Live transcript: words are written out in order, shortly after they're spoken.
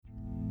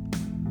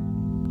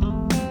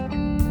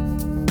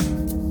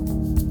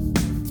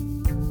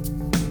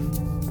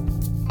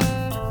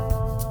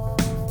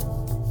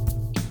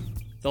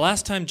The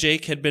last time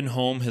Jake had been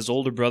home, his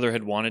older brother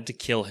had wanted to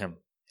kill him.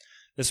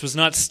 This was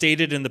not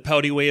stated in the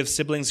pouty way of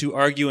siblings who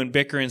argue and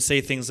bicker and say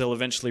things they'll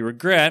eventually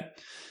regret.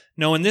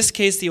 No, in this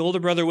case, the older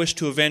brother wished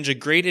to avenge a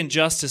great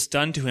injustice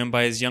done to him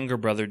by his younger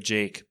brother,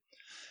 Jake.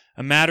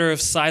 A matter of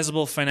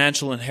sizable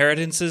financial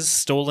inheritances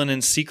stolen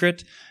in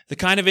secret, the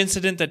kind of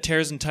incident that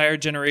tears entire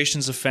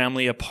generations of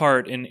family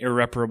apart in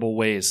irreparable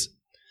ways.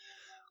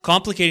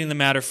 Complicating the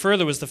matter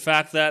further was the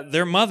fact that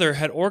their mother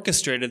had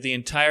orchestrated the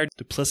entire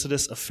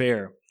duplicitous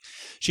affair.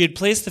 She had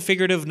placed the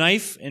figurative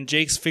knife in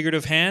Jake's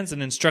figurative hands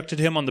and instructed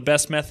him on the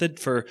best method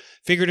for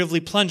figuratively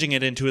plunging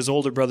it into his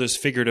older brother's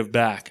figurative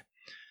back.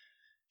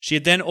 She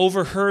had then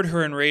overheard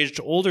her enraged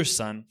older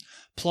son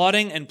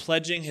plotting and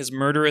pledging his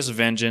murderous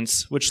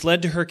vengeance, which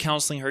led to her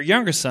counseling her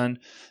younger son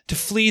to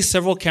flee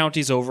several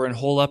counties over and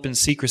hole up in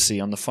secrecy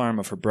on the farm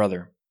of her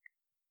brother.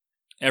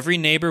 Every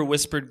neighbor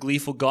whispered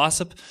gleeful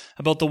gossip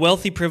about the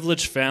wealthy,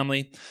 privileged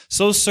family,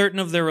 so certain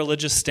of their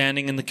religious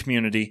standing in the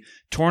community,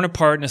 torn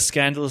apart in a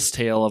scandalous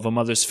tale of a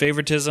mother's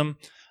favoritism,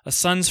 a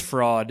son's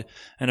fraud,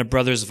 and a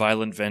brother's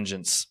violent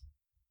vengeance.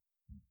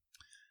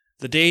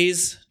 The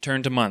days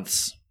turned to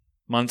months.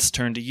 Months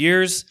turned to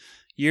years.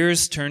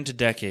 Years turned to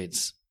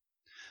decades.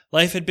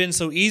 Life had been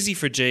so easy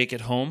for Jake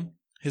at home.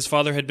 His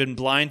father had been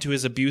blind to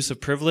his abuse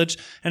of privilege,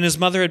 and his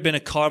mother had been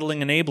a coddling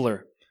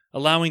enabler,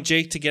 allowing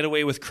Jake to get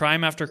away with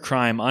crime after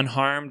crime,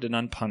 unharmed and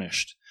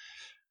unpunished.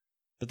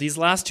 But these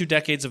last 2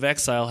 decades of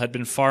exile had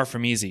been far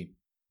from easy.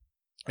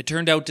 It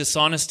turned out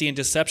dishonesty and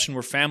deception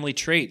were family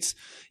traits.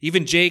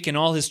 Even Jake, in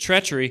all his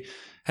treachery,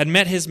 had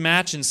met his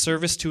match in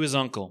service to his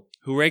uncle,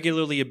 who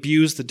regularly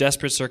abused the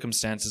desperate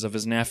circumstances of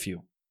his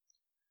nephew.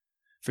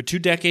 For 2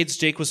 decades,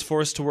 Jake was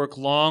forced to work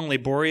long,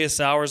 laborious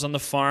hours on the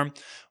farm,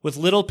 with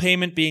little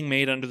payment being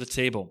made under the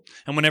table.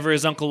 And whenever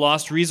his uncle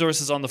lost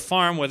resources on the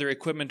farm, whether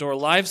equipment or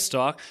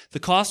livestock, the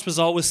cost was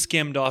always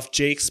skimmed off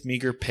Jake's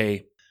meager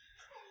pay.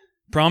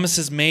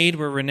 Promises made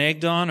were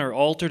reneged on or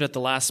altered at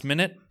the last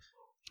minute.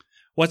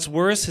 What's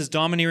worse, his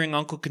domineering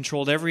uncle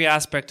controlled every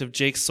aspect of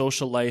Jake's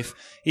social life,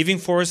 even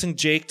forcing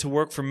Jake to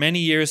work for many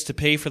years to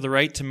pay for the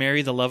right to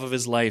marry the love of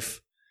his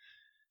life.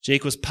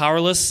 Jake was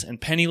powerless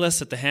and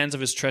penniless at the hands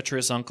of his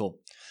treacherous uncle.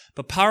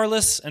 But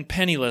powerless and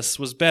penniless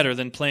was better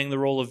than playing the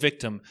role of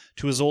victim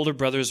to his older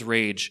brother's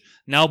rage,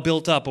 now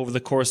built up over the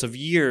course of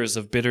years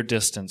of bitter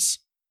distance.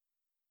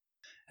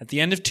 At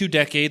the end of 2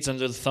 decades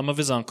under the thumb of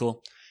his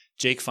uncle,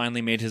 Jake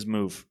finally made his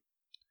move.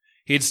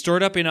 He had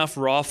stored up enough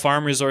raw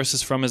farm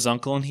resources from his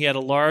uncle, and he had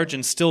a large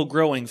and still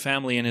growing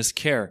family in his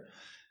care.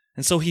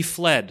 And so he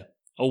fled,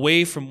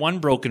 away from one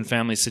broken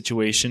family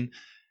situation,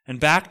 and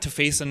back to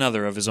face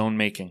another of his own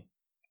making.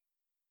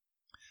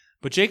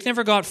 But Jake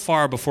never got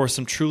far before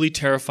some truly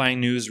terrifying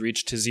news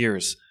reached his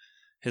ears.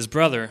 His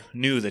brother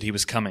knew that he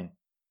was coming.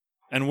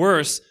 And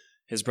worse,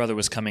 his brother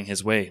was coming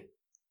his way.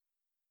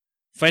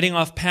 Fighting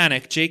off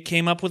panic, Jake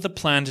came up with a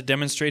plan to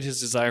demonstrate his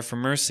desire for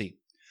mercy.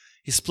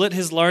 He split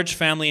his large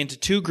family into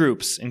 2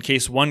 groups in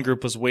case one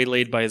group was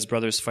waylaid by his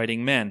brother's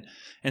fighting men,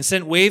 and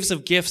sent waves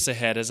of gifts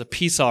ahead as a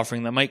peace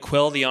offering that might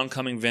quell the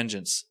oncoming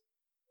vengeance.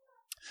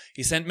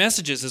 He sent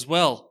messages as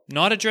well,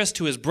 not addressed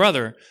to his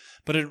brother,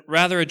 but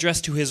rather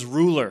addressed to his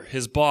ruler,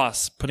 his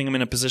boss, putting him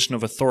in a position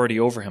of authority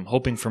over him,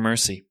 hoping for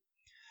mercy.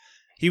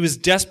 He was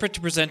desperate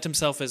to present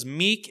himself as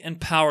meek and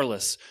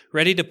powerless,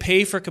 ready to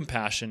pay for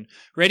compassion,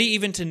 ready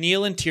even to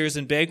kneel in tears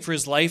and beg for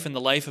his life and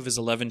the life of his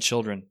 11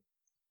 children.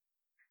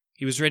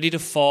 He was ready to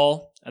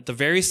fall at the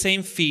very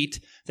same feet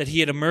that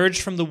he had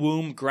emerged from the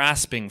womb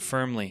grasping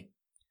firmly.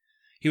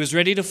 He was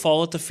ready to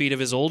fall at the feet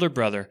of his older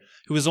brother,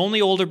 who was only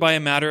older by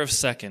a matter of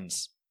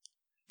seconds,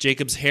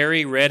 Jacob's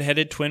hairy,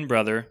 red-headed twin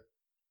brother,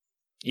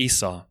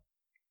 Esau.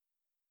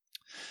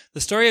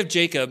 The story of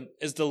Jacob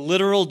is the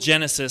literal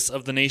genesis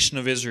of the nation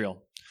of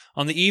Israel.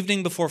 On the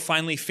evening before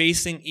finally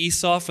facing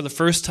Esau for the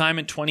first time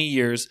in 20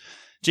 years,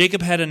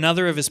 Jacob had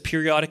another of his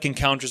periodic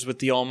encounters with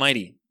the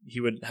Almighty. He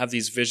would have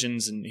these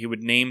visions and he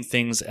would name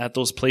things at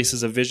those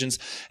places of visions.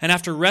 And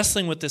after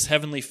wrestling with this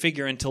heavenly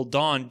figure until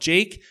dawn,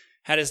 Jake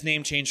had his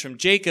name changed from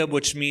Jacob,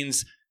 which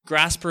means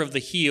grasper of the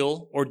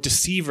heel or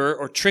deceiver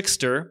or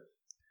trickster.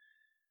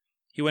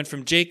 He went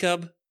from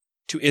Jacob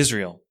to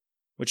Israel,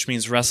 which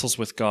means wrestles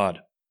with God.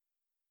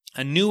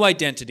 A new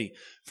identity,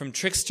 from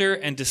trickster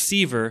and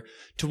deceiver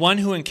to one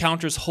who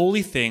encounters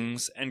holy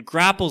things and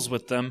grapples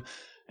with them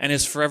and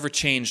is forever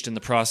changed in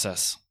the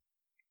process.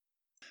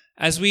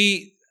 As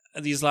we,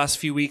 these last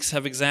few weeks,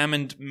 have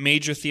examined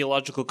major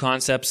theological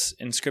concepts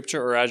in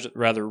Scripture, or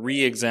rather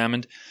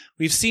re-examined,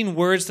 we've seen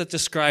words that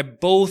describe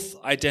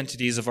both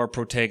identities of our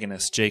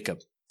protagonist, Jacob.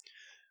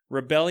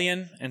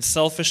 Rebellion and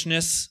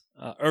selfishness,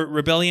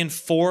 rebellion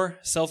for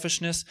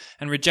selfishness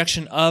and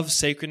rejection of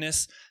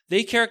sacredness,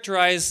 they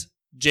characterize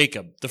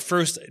Jacob, the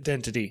first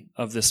identity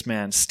of this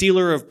man,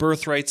 stealer of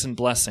birthrights and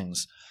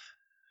blessings.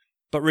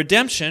 But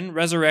redemption,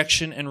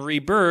 resurrection, and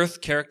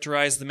rebirth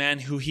characterize the man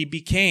who he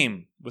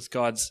became with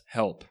God's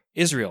help,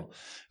 Israel,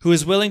 who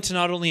is willing to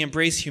not only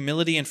embrace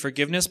humility and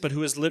forgiveness, but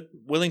who is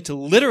willing to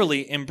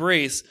literally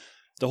embrace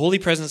the holy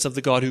presence of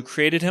the God who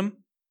created him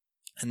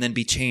and then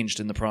be changed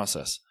in the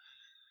process.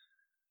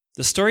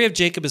 The story of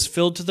Jacob is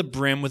filled to the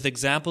brim with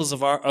examples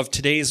of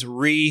today's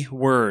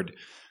re-word,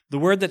 the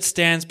word that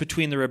stands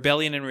between the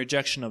rebellion and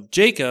rejection of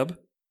Jacob,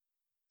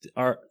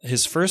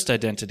 his first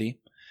identity,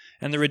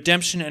 and the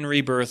redemption and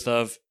rebirth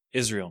of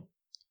Israel,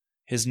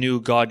 his new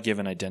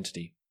God-given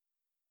identity.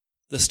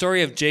 The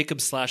story of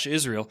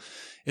Jacob/Israel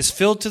is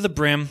filled to the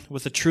brim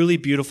with a truly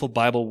beautiful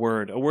Bible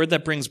word, a word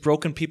that brings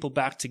broken people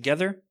back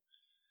together,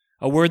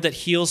 a word that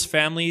heals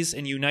families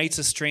and unites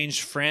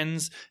estranged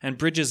friends and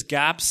bridges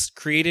gaps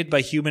created by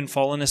human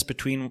fallenness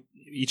between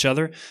each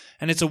other.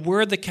 And it's a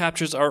word that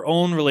captures our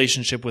own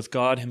relationship with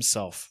God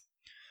himself.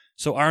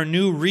 So our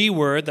new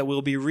re-word that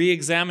we'll be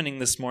re-examining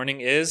this morning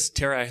is,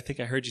 Tara, I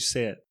think I heard you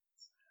say it,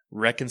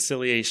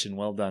 reconciliation.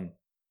 Well done.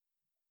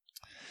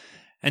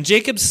 And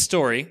Jacob's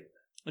story,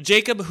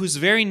 Jacob, whose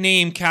very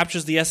name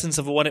captures the essence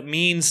of what it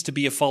means to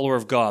be a follower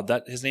of God,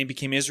 that his name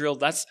became Israel,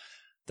 that's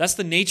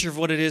the nature of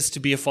what it is to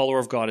be a follower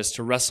of God, is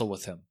to wrestle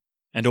with him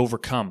and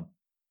overcome.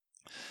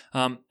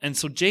 And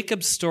so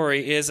Jacob's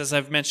story is, as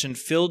I've mentioned,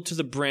 filled to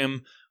the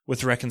brim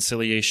with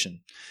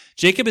reconciliation.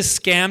 Jacob is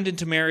scammed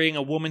into marrying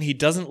a woman he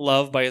doesn't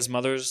love by his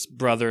mother's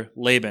brother,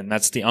 Laban.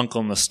 That's the uncle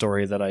in the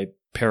story that I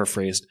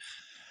paraphrased.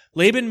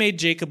 Laban made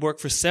Jacob work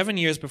for 7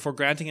 years before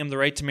granting him the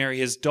right to marry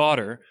his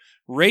daughter,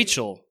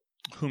 Rachel,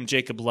 whom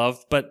Jacob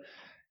loved, but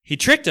he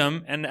tricked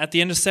him, and at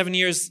the end of 7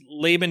 years,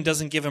 Laban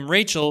doesn't give him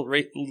Rachel.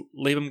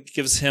 Laban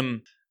gives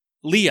him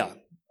Leah,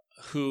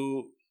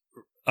 who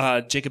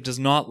Jacob does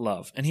not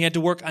love. And he had to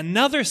work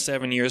another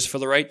 7 years for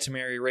the right to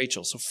marry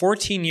Rachel. So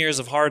 14 years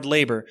of hard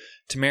labor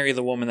to marry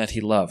the woman that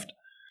he loved.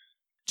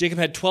 Jacob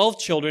had 12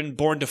 children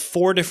born to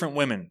 4 different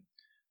women,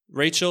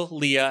 Rachel,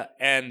 Leah,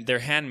 and their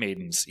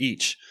handmaidens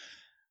each.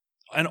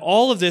 And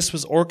all of this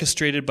was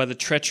orchestrated by the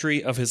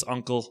treachery of his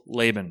uncle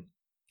Laban.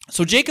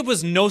 So Jacob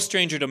was no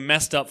stranger to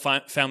messed up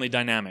family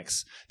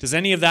dynamics. Does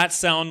any of that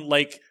sound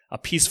like a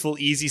peaceful,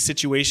 easy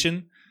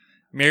situation?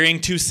 Marrying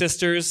 2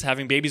 sisters,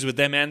 having babies with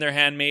them and their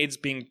handmaids,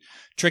 being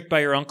tricked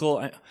by your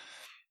uncle.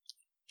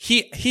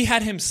 He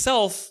had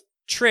himself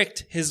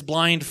tricked his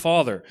blind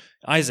father,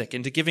 Isaac,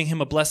 into giving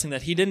him a blessing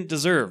that he didn't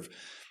deserve.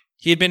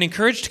 He had been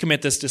encouraged to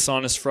commit this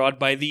dishonest fraud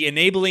by the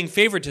enabling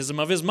favoritism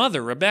of his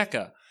mother,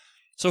 Rebekah.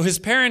 So his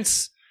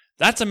parents,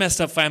 that's a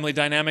messed up family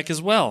dynamic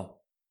as well.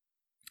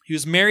 He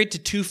was married to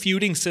 2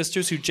 feuding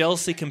sisters who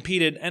jealously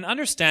competed, and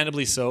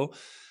understandably so,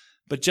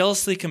 but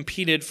jealously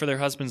competed for their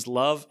husband's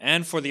love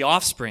and for the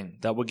offspring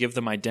that would give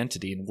them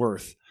identity and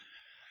worth.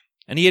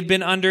 And he had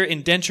been under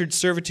indentured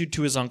servitude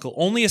to his uncle,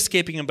 only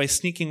escaping him by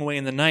sneaking away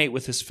in the night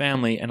with his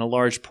family and a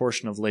large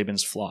portion of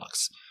Laban's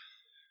flocks.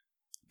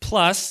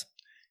 Plus,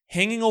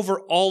 hanging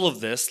over all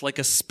of this, like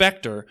a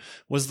specter,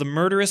 was the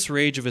murderous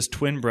rage of his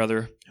twin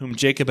brother, whom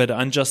Jacob had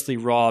unjustly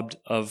robbed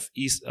of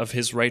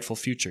his rightful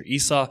future.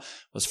 Esau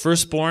was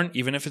firstborn,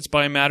 even if it's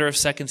by a matter of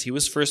seconds, he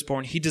was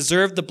firstborn. He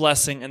deserved the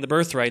blessing and the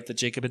birthright that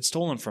Jacob had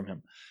stolen from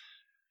him,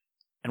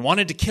 and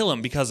wanted to kill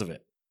him because of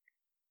it.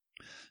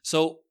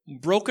 So,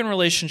 broken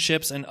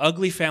relationships and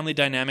ugly family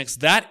dynamics,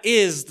 that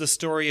is the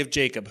story of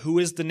Jacob, who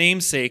is the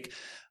namesake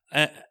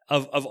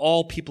of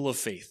all people of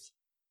faith.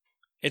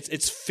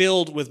 It's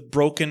filled with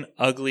broken,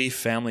 ugly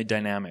family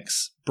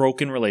dynamics,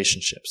 broken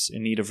relationships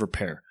in need of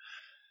repair.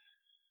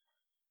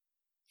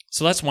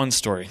 So that's one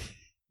story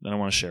that I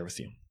want to share with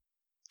you.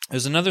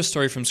 There's another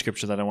story from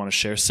Scripture that I want to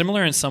share,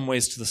 similar in some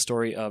ways to the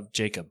story of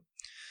Jacob.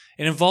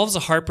 It involves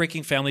a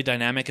heartbreaking family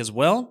dynamic as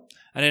well,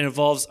 and it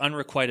involves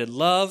unrequited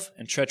love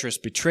and treacherous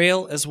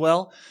betrayal as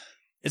well.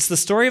 It's the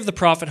story of the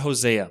prophet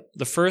Hosea,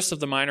 the first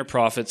of the minor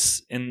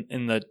prophets in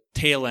the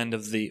tail end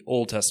of the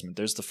Old Testament.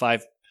 There's the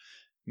 5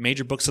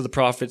 major books of the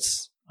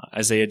prophets,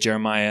 Isaiah,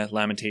 Jeremiah,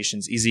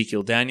 Lamentations,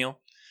 Ezekiel,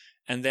 Daniel.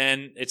 And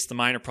then it's the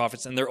minor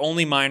prophets, and they're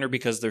only minor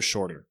because they're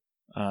shorter,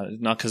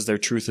 not because their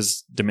truth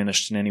is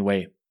diminished in any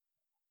way.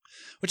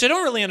 Which I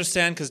don't really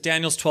understand, because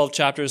Daniel's 12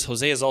 chapters,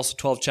 Hosea is also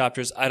 12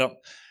 chapters. I don't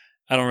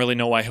really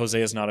know why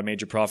Hosea is not a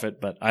major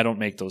prophet, but I don't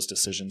make those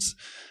decisions.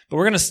 But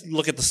we're going to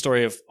look at the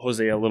story of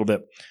Hosea a little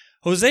bit.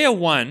 Hosea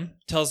 1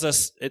 tells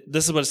us,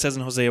 this is what it says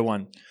in Hosea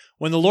 1.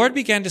 When the Lord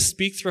began to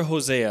speak through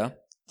Hosea,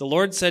 the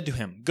Lord said to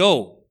him,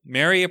 "Go,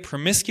 marry a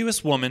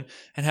promiscuous woman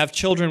and have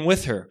children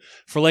with her,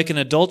 for like an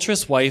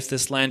adulterous wife,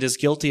 this land is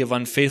guilty of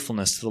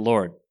unfaithfulness to the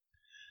Lord."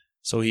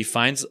 So he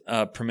finds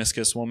a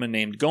promiscuous woman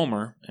named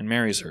Gomer and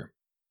marries her.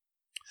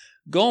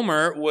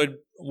 Gomer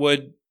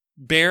would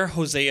bear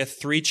Hosea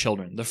 3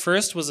 children. The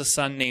first was a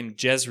son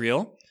named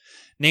Jezreel,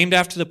 named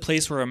after the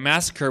place where a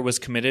massacre was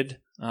committed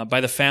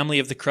by the family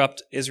of the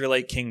corrupt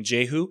Israelite king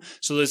Jehu.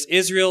 So there's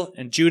Israel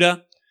and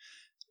Judah.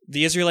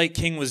 The Israelite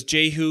king was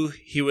Jehu.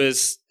 He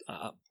was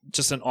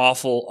just an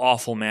awful,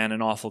 awful man,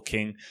 an awful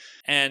king.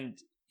 And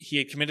he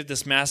had committed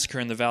this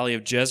massacre in the valley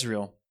of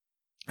Jezreel.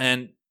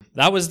 And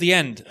that was the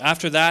end.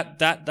 After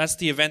that's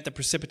the event that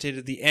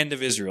precipitated the end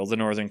of Israel, the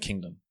northern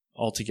kingdom,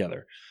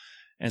 altogether.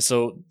 And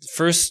so the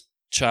first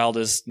child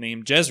is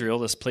named Jezreel,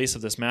 this place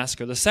of this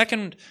massacre. The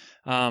second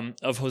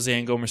of Hosea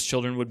and Gomer's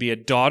children would be a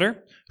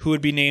daughter who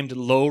would be named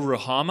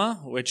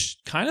Lo-Ruhamah, which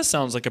kind of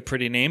sounds like a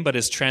pretty name, but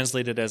is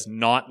translated as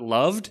not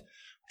loved,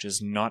 which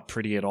is not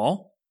pretty at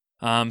all.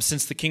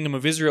 since the kingdom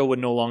of Israel would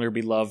no longer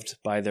be loved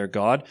by their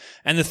God.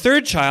 And the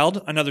third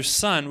child, another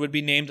son, would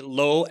be named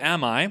Lo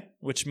Ammi,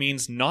 which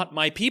means not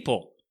my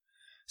people.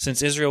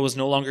 Since Israel was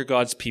no longer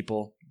God's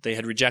people, they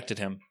had rejected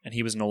him, and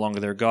he was no longer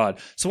their God.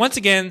 So once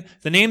again,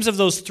 the names of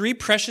those three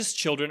precious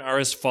children are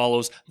as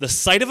follows: the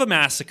site of a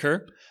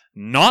massacre,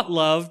 not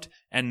loved,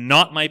 and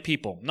not my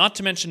people. Not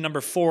to mention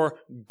number 4,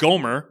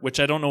 Gomer, which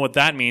I don't know what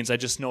that means. I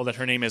just know that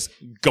her name is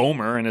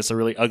Gomer, and it's a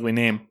really ugly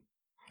name.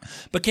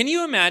 But can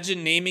you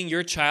imagine naming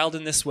your child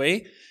in this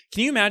way?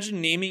 Can you imagine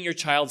naming your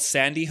child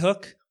Sandy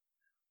Hook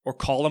or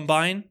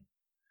Columbine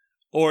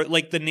or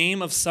like the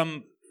name of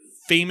some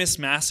famous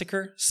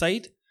massacre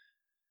site?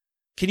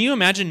 Can you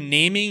imagine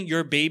naming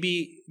your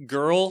baby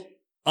girl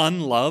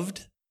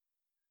Unloved?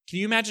 Can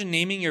you imagine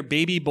naming your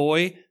baby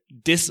boy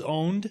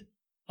Disowned,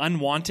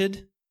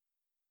 Unwanted?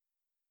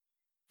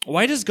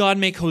 Why does God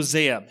make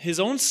Hosea, his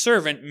own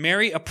servant,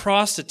 marry a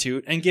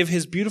prostitute and give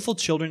his beautiful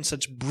children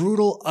such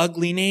brutal,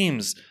 ugly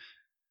names?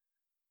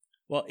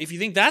 Well, if you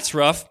think that's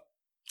rough,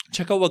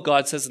 check out what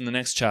God says in the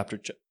next chapter.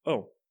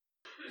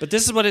 But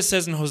this is what it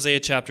says in Hosea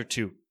chapter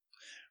 2.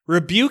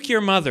 Rebuke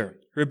your mother.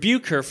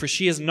 Rebuke her, for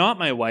she is not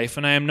my wife,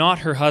 and I am not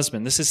her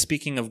husband. This is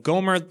speaking of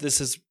Gomer.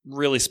 This is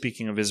really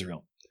speaking of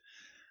Israel.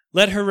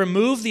 Let her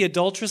remove the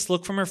adulterous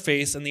look from her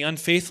face and the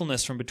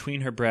unfaithfulness from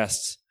between her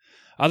breasts.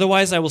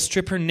 Otherwise I will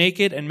strip her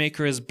naked and make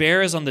her as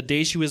bare as on the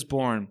day she was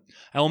born.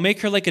 I will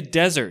make her like a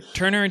desert,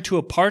 turn her into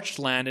a parched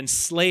land, and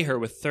slay her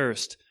with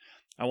thirst.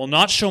 I will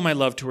not show my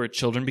love to her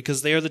children,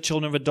 because they are the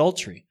children of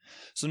adultery.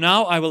 So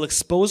now I will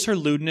expose her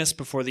lewdness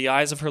before the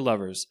eyes of her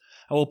lovers.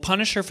 I will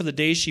punish her for the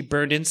days she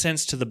burned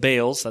incense to the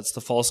Baals, that's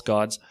the false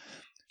gods.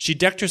 She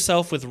decked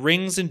herself with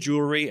rings and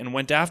jewelry and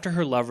went after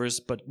her lovers,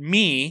 but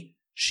me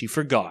she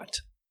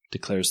forgot,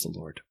 declares the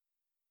Lord.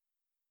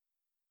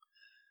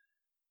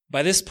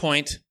 By this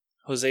point,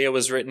 Hosea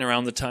was written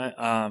around the time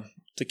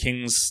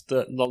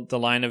the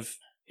line of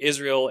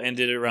Israel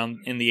ended around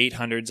in the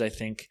 800s, I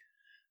think,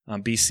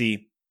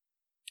 BC.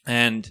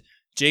 And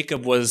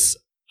Jacob was,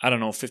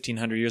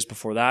 1,500 years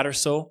before that or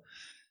so.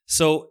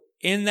 So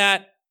in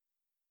that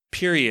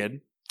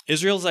period,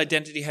 Israel's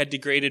identity had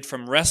degraded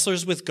from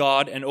wrestlers with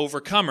God and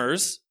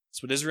overcomers,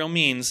 that's what Israel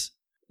means,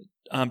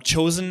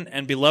 chosen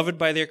and beloved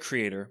by their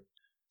Creator,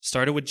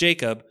 started with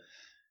Jacob,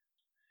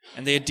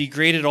 and they had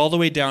degraded all the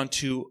way down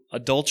to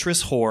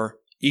adulterous whore,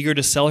 eager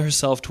to sell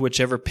herself to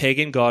whichever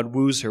pagan god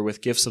woos her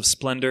with gifts of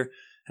splendor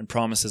and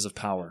promises of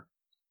power.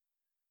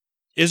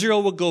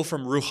 Israel would go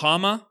from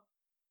Ruhamah,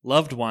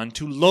 loved one,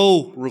 to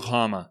Lo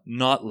Ruhamah,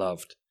 not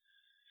loved.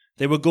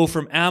 They would go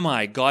from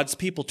Ammi, God's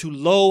people, to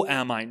Lo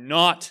Ammi,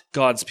 not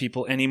God's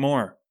people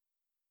anymore.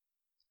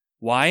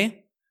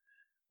 Why?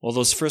 Well,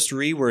 those first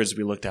three words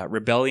we looked at,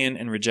 rebellion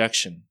and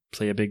rejection,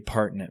 play a big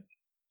part in it.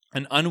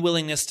 An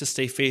unwillingness to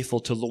stay faithful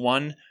to the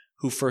one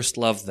who first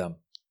loved them.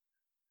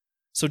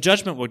 So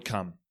judgment would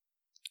come.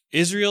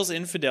 Israel's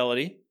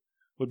infidelity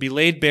would be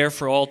laid bare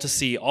for all to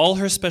see, all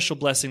her special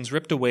blessings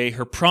ripped away,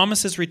 her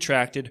promises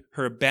retracted,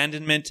 her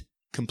abandonment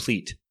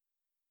complete.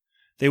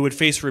 They would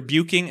face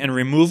rebuking and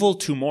removal,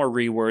 2 more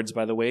words,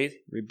 by the way,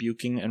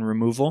 rebuking and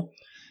removal.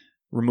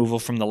 Removal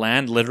from the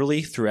land,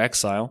 literally, through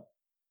exile.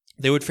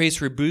 They would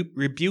face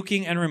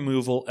rebuking and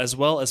removal, as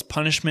well as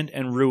punishment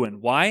and ruin.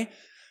 Why?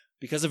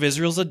 Because of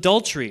Israel's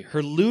adultery,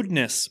 her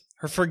lewdness,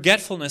 her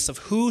forgetfulness of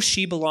who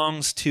she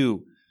belongs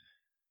to,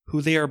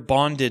 who they are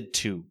bonded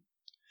to.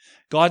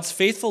 God's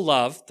faithful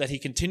love that he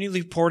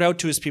continually poured out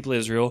to his people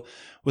Israel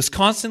was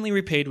constantly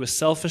repaid with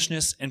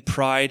selfishness and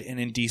pride and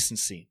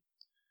indecency.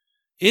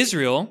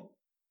 Israel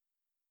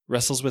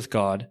wrestles with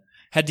God,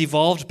 had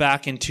devolved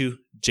back into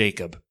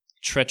Jacob,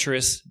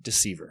 treacherous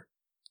deceiver.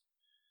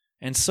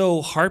 And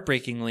so,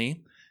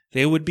 heartbreakingly,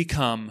 they would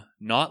become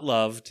not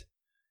loved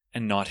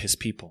and not his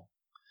people.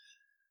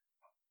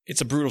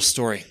 It's a brutal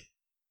story.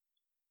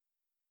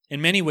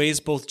 In many ways,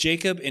 both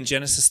Jacob in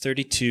Genesis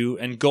 32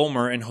 and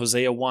Gomer in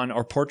Hosea 1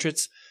 are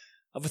portraits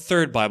of a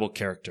third Bible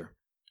character,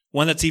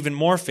 one that's even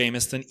more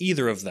famous than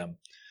either of them.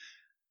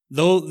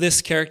 Though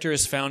this character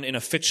is found in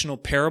a fictional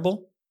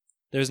parable,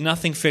 there's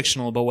nothing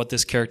fictional about what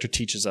this character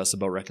teaches us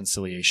about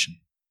reconciliation.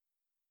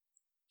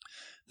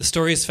 The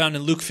story is found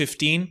in Luke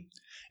 15.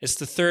 It's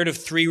the third of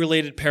 3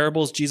 related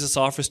parables Jesus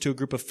offers to a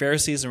group of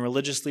Pharisees and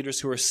religious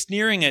leaders who are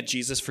sneering at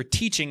Jesus for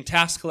teaching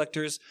tax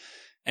collectors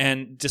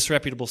and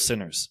disreputable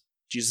sinners.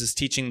 Jesus is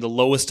teaching the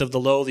lowest of the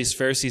low. These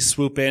Pharisees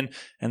swoop in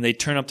and they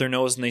turn up their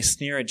nose and they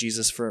sneer at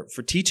Jesus for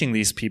teaching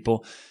these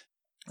people.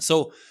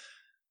 So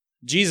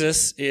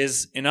Jesus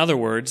is, in other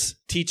words,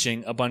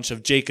 teaching a bunch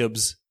of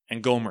Jacobs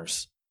and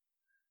Gomers.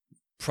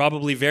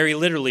 Probably very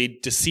literally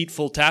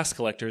deceitful tax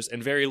collectors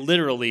and very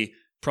literally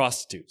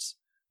prostitutes.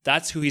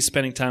 That's who he's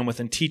spending time with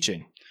and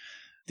teaching.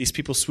 These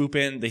people swoop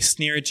in, they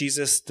sneer at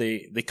Jesus,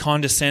 they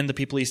condescend the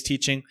people he's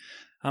teaching.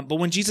 But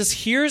when Jesus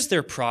hears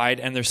their pride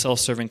and their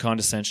self-serving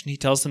condescension, he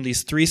tells them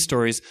these 3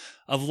 stories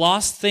of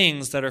lost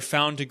things that are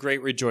found to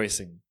great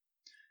rejoicing.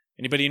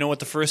 Anybody know what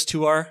the first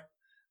 2 are?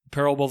 The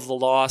parable of the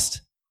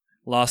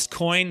lost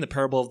coin, the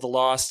parable of the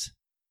lost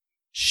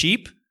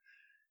sheep,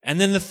 And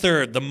then the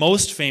third, the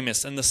most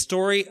famous, and the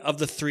story of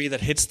the three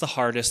that hits the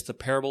hardest, the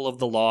parable of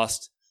the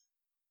lost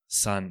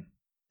son,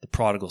 the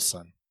prodigal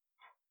son.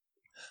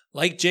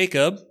 Like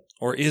Jacob,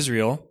 or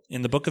Israel,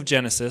 in the book of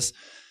Genesis,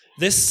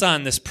 this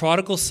son, this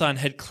prodigal son,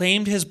 had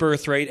claimed his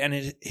birthright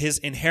and his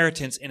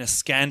inheritance in a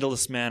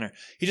scandalous manner.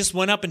 He just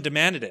went up and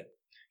demanded it.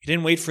 He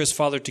didn't wait for his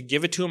father to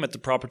give it to him at the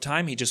proper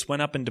time. He just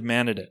went up and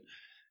demanded it.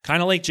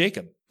 Kind of like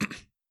Jacob.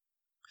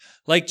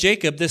 Like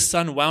Jacob, this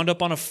son wound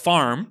up on a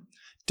farm,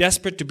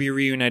 desperate to be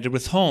reunited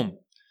with home.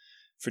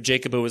 For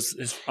Jacob, it was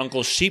his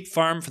uncle's sheep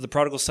farm. For the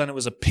prodigal son, it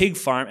was a pig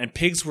farm, and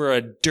pigs were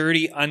a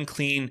dirty,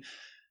 unclean.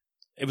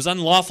 It was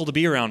unlawful to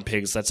be around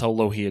pigs. That's how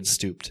low he had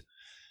stooped.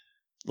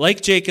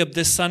 Like Jacob,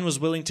 this son was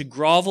willing to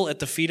grovel at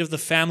the feet of the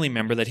family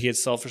member that he had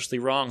selfishly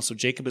wronged. So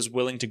Jacob is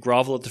willing to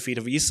grovel at the feet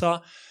of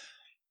Esau.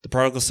 The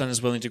prodigal son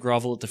is willing to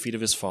grovel at the feet of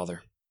his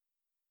father.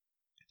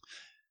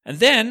 And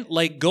then,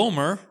 like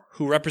Gomer,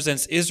 who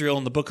represents Israel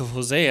in the book of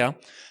Hosea,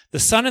 the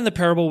son in the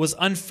parable was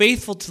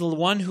unfaithful to the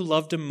one who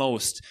loved him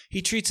most.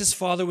 He treats his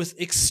father with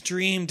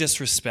extreme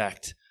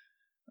disrespect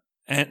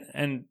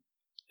and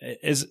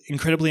is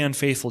incredibly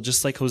unfaithful,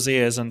 just like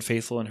Hosea is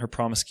unfaithful in her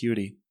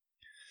promiscuity.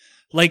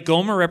 Like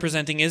Gomer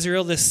representing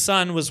Israel, this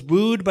son was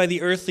wooed by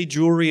the earthly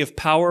jewelry of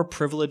power,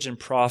 privilege, and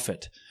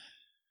profit.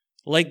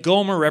 Like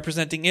Gomer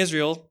representing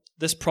Israel,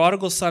 this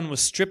prodigal son was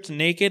stripped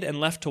naked and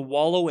left to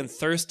wallow in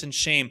thirst and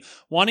shame,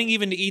 wanting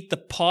even to eat the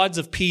pods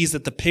of peas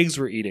that the pigs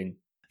were eating,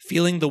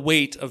 feeling the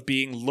weight of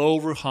being lo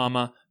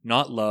Ruhamah,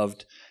 not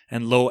loved,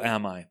 and lo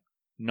am I,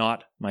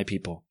 not my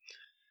people,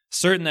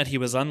 certain that he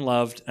was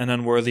unloved and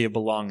unworthy of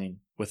belonging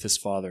with his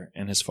father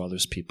and his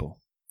father's people.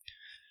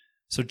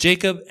 So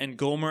Jacob and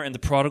Gomer and the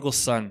prodigal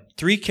son,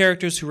 three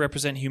characters who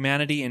represent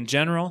humanity in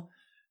general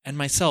and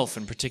myself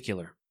in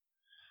particular.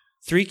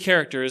 Three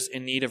characters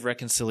in need of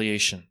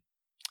reconciliation.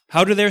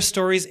 How do their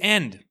stories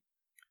end?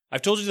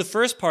 I've told you the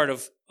first part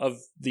of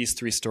these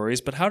three stories,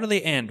 but how do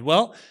they end?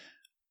 Well,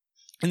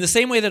 in the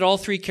same way that all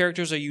three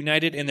characters are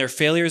united in their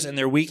failures and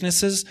their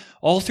weaknesses,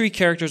 all three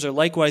characters are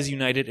likewise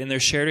united in their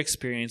shared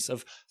experience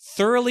of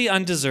thoroughly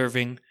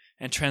undeserving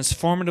and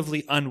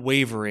transformatively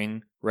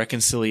unwavering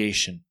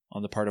reconciliation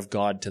on the part of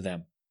God to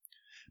them.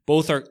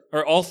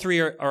 All three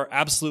are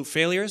absolute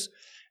failures,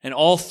 and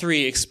all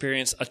three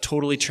experience a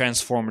totally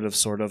transformative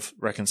sort of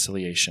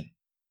reconciliation.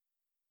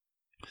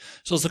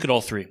 So let's look at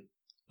all three.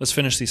 Let's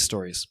finish these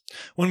stories.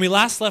 When we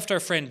last left our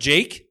friend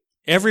Jake,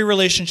 every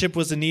relationship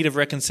was in need of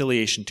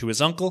reconciliation to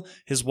his uncle,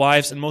 his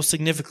wives, and most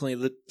significantly,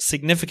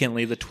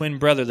 the twin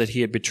brother that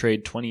he had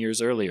betrayed 20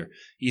 years earlier,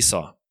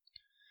 Esau.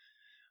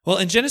 Well,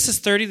 in Genesis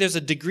 30, there's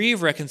a degree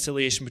of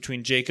reconciliation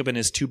between Jacob and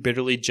his two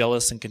bitterly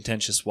jealous and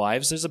contentious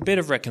wives. There's a bit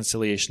of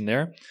reconciliation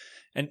there.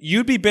 And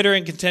you'd be bitter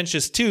and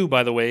contentious too,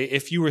 by the way,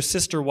 if you were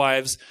sister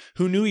wives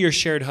who knew your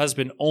shared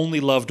husband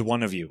only loved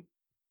one of you.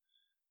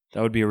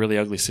 That would be a really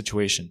ugly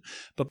situation.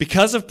 But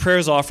because of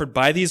prayers offered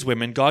by these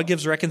women, God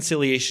gives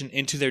reconciliation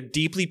into their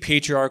deeply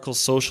patriarchal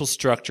social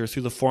structure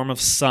through the form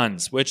of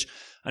sons, which,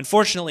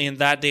 unfortunately, in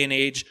that day and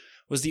age,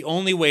 was the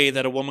only way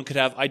that a woman could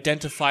have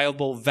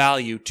identifiable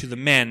value to the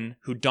men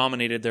who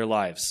dominated their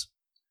lives.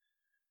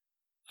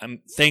 I'm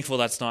thankful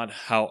that's not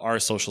how our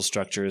social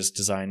structure is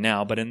designed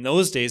now, but in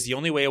those days, the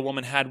only way a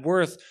woman had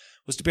worth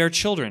was to bear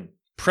children,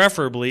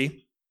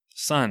 preferably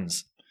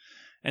sons.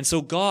 And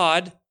so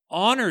God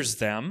honors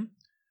them,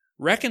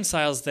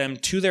 reconciles them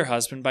to their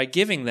husband by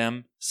giving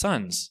them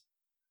sons,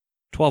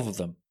 12 of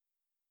them.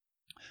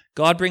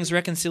 God brings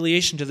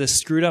reconciliation to this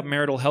screwed up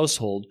marital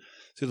household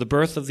through the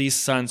birth of these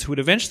sons who would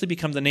eventually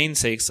become the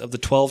namesakes of the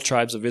 12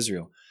 tribes of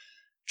Israel.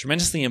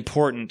 Tremendously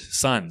important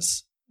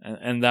sons,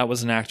 and that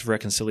was an act of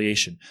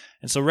reconciliation.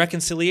 And so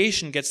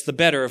reconciliation gets the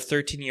better of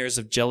 13 years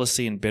of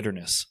jealousy and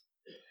bitterness.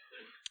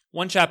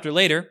 One chapter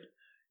later,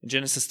 in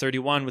Genesis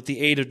 31, with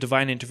the aid of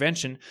divine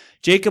intervention,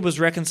 Jacob was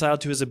reconciled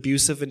to his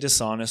abusive and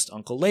dishonest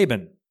uncle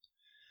Laban.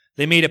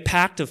 They made a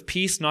pact of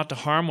peace not to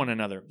harm one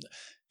another.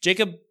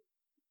 Jacob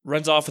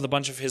runs off with a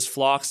bunch of his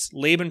flocks.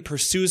 Laban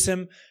pursues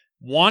him,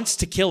 wants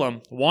to kill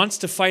him, wants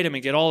to fight him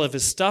and get all of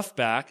his stuff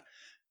back,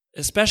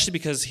 especially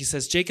because he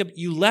says, Jacob,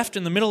 you left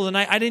in the middle of the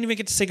night. I didn't even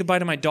get to say goodbye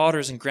to my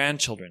daughters and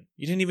grandchildren.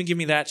 You didn't even give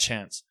me that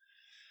chance.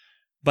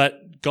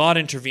 But God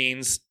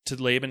intervenes to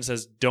Laban and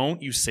says,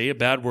 don't you say a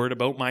bad word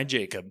about my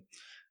Jacob.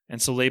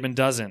 And so Laban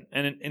doesn't.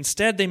 And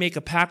instead, they make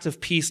a pact of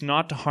peace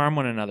not to harm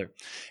one another.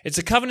 It's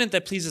a covenant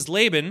that pleases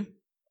Laban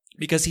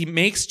because he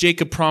makes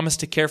Jacob promise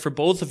to care for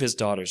both of his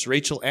daughters,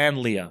 Rachel and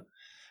Leah.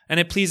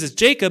 And it pleases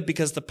Jacob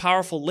because the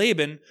powerful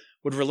Laban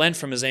would relent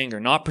from his anger,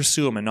 not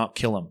pursue him and not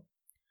kill him.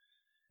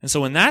 And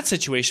so in that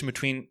situation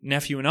between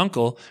nephew and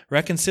uncle,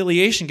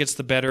 reconciliation gets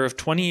the better of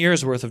 20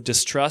 years worth of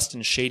distrust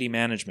and shady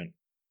management.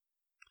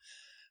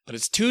 But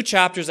it's 2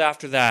 chapters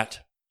after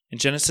that, in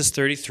Genesis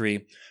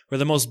 33, where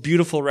the most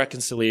beautiful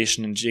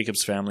reconciliation in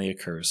Jacob's family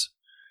occurs.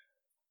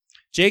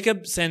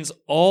 Jacob sends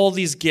all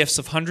these gifts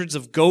of hundreds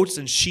of goats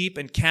and sheep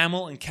and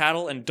camel and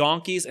cattle and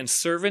donkeys and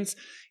servants.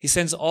 He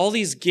sends all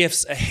these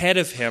gifts ahead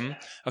of him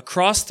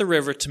across the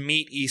river to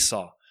meet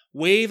Esau.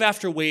 Wave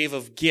after wave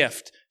of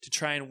gift to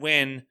try and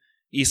win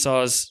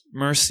Esau's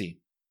mercy.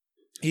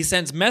 He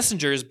sends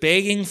messengers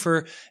begging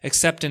for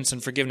acceptance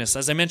and forgiveness.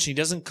 As I mentioned,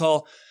 he doesn't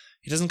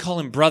call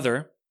him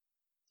brother.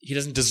 He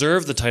doesn't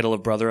deserve the title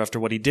of brother after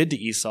what he did to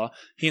Esau.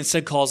 He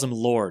instead calls him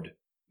Lord,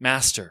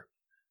 Master.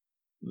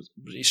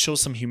 He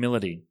shows some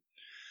humility.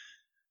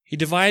 He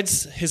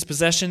divides his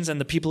possessions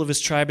and the people of his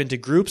tribe into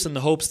groups in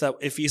the hopes that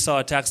if Esau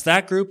attacks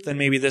that group, then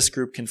maybe this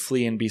group can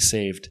flee and be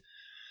saved.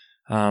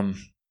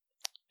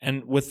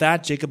 And with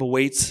that, Jacob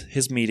awaits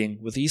his meeting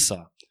with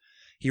Esau.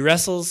 He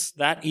wrestles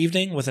that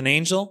evening with an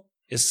angel,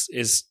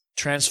 is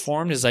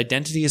transformed. His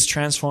identity is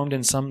transformed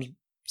in some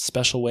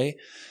special way.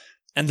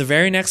 And the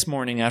very next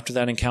morning, after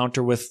that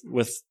encounter with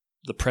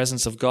the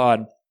presence of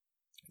God,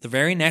 the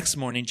very next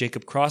morning,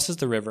 Jacob crosses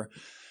the river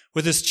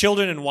with his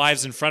children and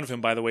wives in front of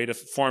him, by the way, to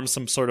form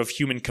some sort of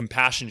human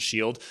compassion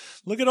shield.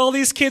 Look at all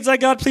these kids I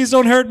got. Please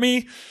don't hurt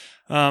me.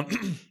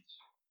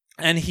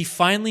 And he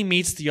finally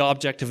meets the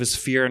object of his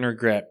fear and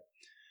regret.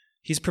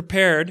 He's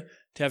prepared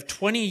to have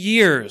 20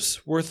 years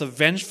worth of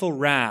vengeful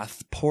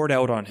wrath poured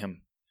out on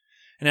him.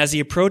 And as he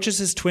approaches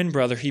his twin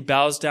brother, he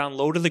bows down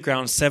low to the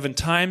ground 7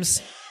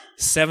 times.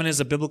 7 is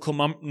a biblical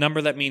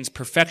number that means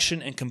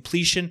perfection and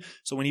completion.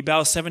 So when he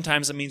bows 7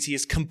 times, it means he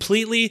is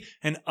completely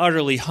and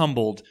utterly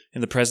humbled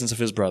in the presence of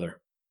his brother.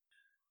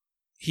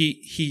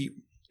 He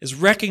is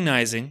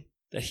recognizing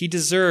that he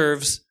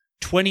deserves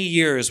 20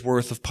 years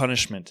worth of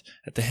punishment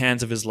at the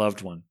hands of his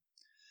loved one.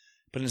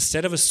 But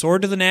instead of a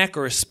sword to the neck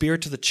or a spear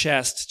to the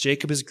chest,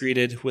 Jacob is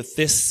greeted with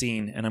this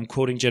scene, and I'm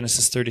quoting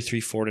Genesis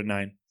 33,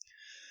 4-9.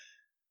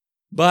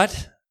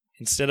 But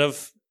instead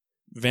of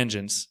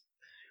vengeance,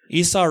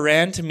 Esau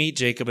ran to meet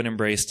Jacob and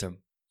embraced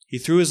him. He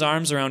threw his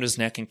arms around his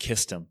neck and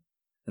kissed him,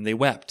 and they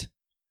wept.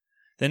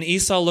 Then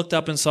Esau looked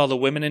up and saw the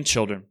women and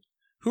children.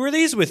 "Who are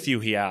these with you?"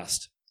 he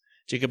asked.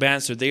 Jacob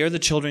answered, "They are the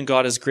children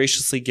God has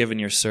graciously given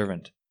your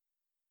servant."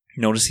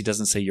 Notice he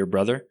doesn't say your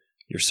brother,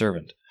 your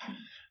servant.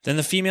 Then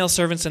the female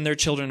servants and their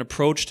children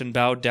approached and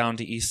bowed down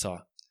to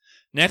Esau.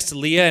 Next,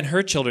 Leah and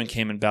her children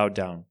came and bowed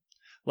down.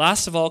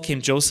 Last of all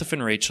came Joseph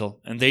and Rachel,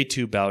 and they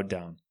too bowed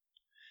down.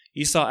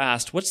 Esau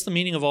asked, "What's the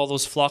meaning of all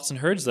those flocks and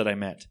herds that I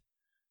met?"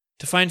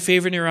 "To find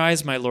favor in your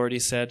eyes, my lord," he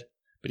said.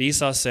 But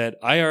Esau said,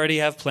 "I already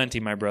have plenty,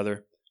 my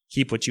brother.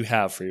 Keep what you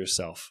have for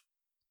yourself."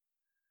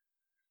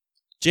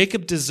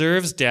 Jacob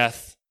deserves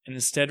death and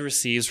instead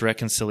receives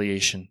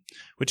reconciliation,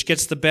 which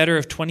gets the better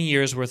of 20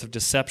 years' worth of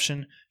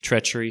deception,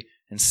 treachery,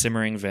 and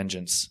simmering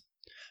vengeance.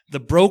 The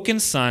broken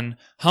son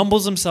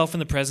humbles himself in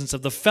the presence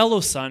of the fellow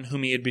son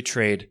whom he had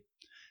betrayed.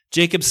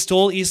 Jacob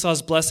stole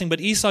Esau's blessing,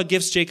 but Esau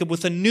gifts Jacob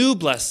with a new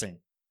blessing,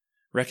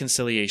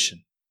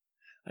 reconciliation.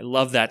 I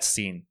love that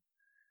scene.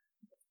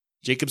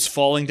 Jacob's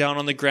falling down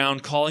on the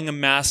ground, calling him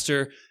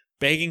master,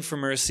 begging for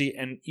mercy,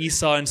 and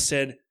Esau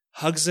instead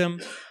hugs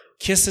him,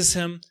 kisses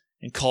him,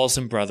 and calls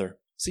him brother.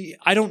 See,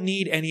 I don't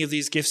need any of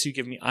these gifts you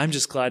give me. I'm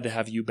just glad to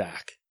have you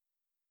back.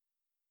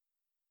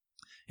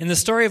 In the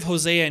story of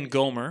Hosea and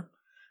Gomer,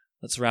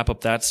 let's wrap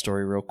up that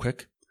story real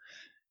quick.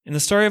 In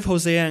the story of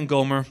Hosea and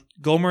Gomer,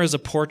 Gomer is a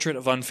portrait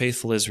of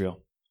unfaithful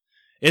Israel.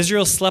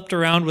 Israel slept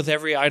around with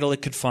every idol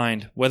it could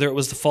find, whether it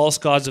was the false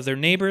gods of their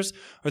neighbors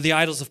or the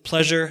idols of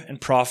pleasure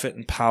and profit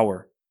and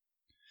power.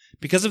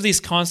 Because of these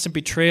constant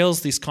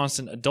betrayals, these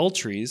constant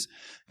adulteries,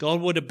 God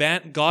would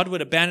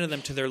abandon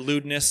them to their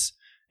lewdness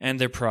and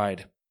their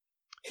pride.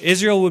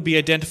 Israel would be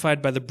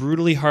identified by the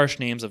brutally harsh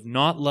names of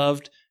not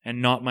loved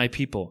and not my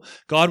people.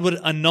 God would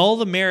annul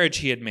the marriage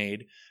he had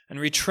made and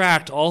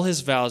retract all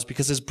his vows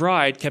because his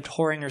bride kept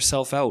whoring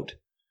herself out.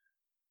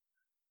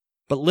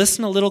 But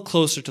listen a little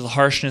closer to the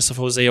harshness of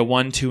Hosea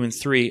 1, 2, and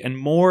 3, and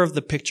more of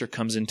the picture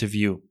comes into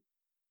view.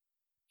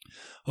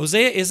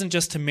 Hosea isn't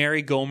just to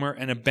marry Gomer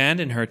and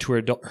abandon her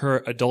to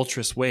her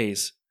adulterous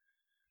ways.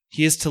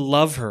 He is to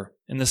love her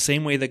in the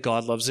same way that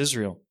God loves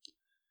Israel.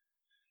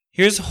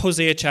 Here's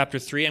Hosea chapter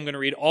 3. I'm going to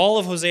read all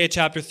of Hosea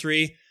chapter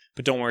 3,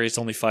 but don't worry, it's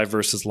only 5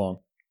 verses long.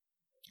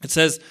 It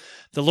says,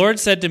 "The Lord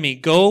said to me,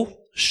 go,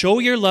 show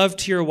your love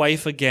to your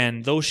wife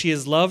again, though she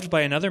is loved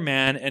by another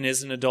man and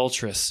is an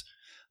adulteress.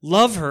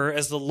 Love her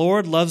as the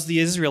Lord loves the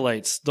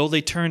Israelites, though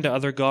they turn to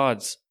other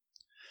gods.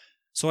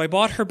 So I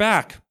bought her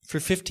back for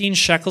 15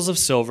 shekels of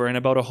silver and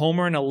about a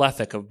homer and a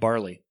lethek of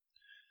barley.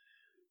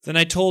 Then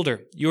I told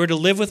her, you are to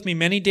live with me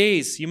many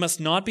days. You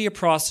must not be a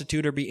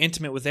prostitute or be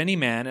intimate with any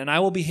man, and I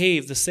will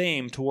behave the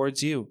same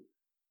towards you.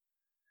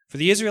 For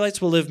the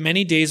Israelites will live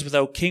many days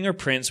without king or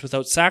prince,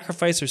 without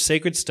sacrifice or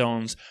sacred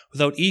stones,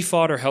 without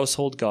ephod or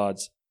household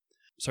gods.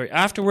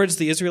 Afterwards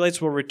the Israelites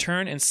will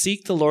return and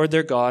seek the Lord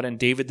their God and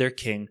David their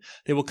king.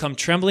 They will come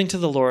trembling to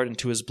the Lord and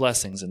to his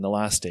blessings in the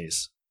last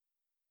days."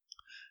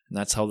 And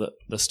that's how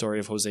the story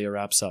of Hosea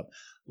wraps up.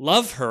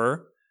 Love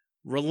her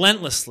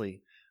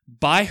relentlessly.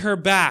 Buy her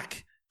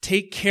back.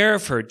 Take care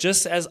of her,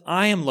 just as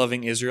I am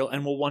loving Israel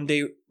and will one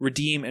day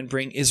redeem and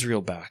bring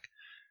Israel back.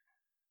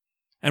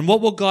 And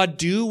what will God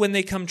do when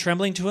they come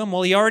trembling to him?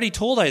 Well, he already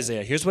told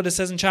Isaiah. Here's what it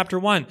says in chapter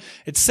 1.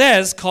 It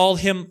says, call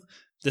him,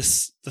 the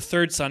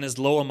third son is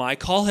Lo-ammi.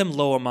 Call him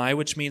Lo-ammi,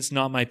 which means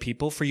not my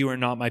people, for you are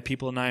not my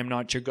people and I am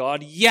not your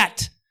God,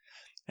 yet.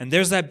 And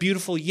there's that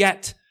beautiful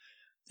yet.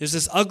 There's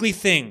this ugly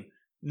thing.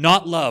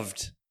 not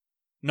loved,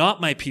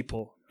 not my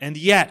people. And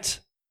yet,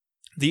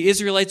 the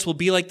Israelites will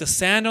be like the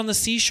sand on the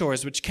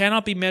seashores, which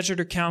cannot be measured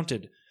or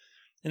counted.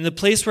 In the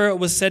place where it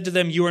was said to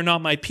them, you are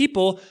not my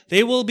people,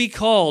 they will be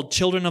called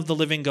children of the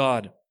living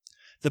God.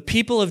 The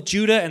people of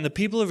Judah and the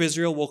people of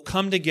Israel will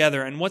come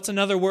together. And what's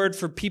another word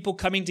for people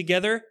coming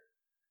together?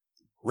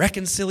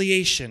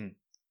 Reconciliation.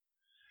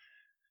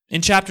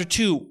 In chapter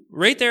 2,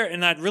 right there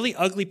in that really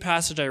ugly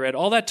passage I read,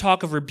 all that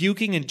talk of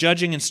rebuking and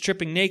judging and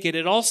stripping naked,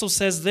 it also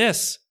says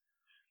this.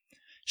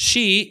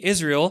 She,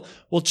 Israel,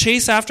 will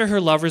chase after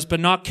her lovers but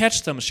not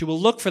catch them. She will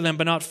look for them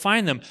but not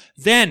find them.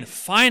 Then,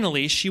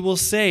 finally, she will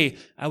say,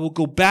 I will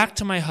go back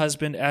to my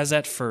husband as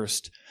at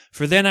first,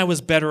 for then I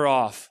was better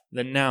off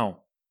than now.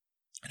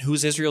 And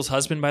who's Israel's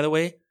husband, by the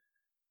way?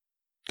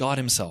 God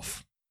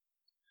himself.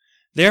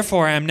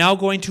 Therefore, I am now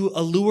going to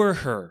allure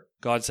her.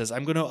 God says,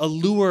 I'm going to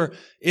allure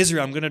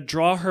Israel. I'm going to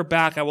draw her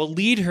back. I will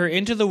lead her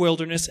into the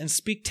wilderness and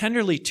speak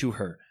tenderly to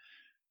her.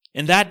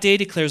 In that day,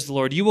 declares the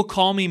Lord, you will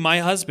call me my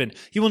husband.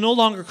 You will no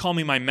longer call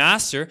me my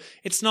master.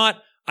 It's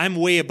not, I'm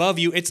way above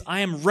you. It's,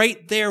 I am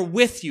right there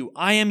with you.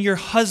 I am your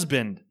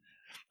husband.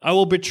 I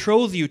will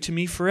betroth you to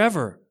me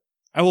forever.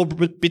 I will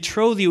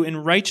betroth you in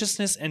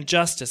righteousness and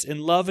justice, in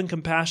love and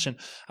compassion.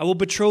 I will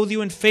betroth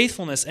you in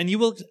faithfulness, and you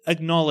will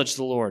acknowledge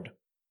the Lord.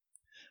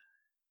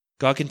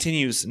 God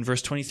continues in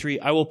verse 23,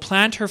 I will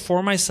plant her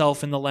for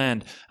myself in the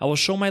land. I will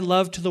show my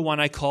love to the one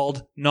I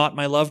called not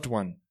my loved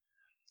one.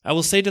 I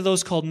will say to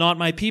those called not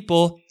my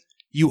people,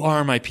 you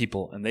are my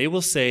people. And they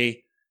will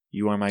say,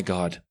 you are my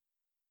God.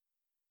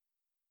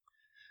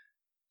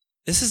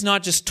 This is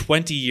not just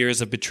 20 years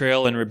of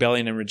betrayal and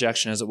rebellion and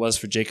rejection as it was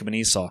for Jacob and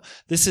Esau.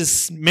 This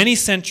is many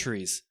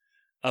centuries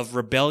of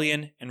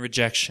rebellion and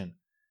rejection.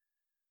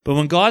 But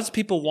when God's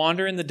people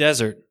wander in the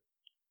desert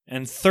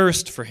and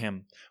thirst for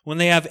him, when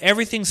they have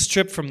everything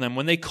stripped from them,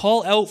 when they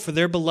call out for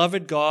their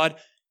beloved God,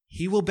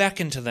 he will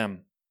beckon to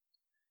them.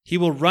 He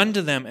will run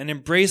to them and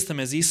embrace them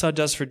as Esau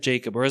does for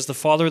Jacob, or as the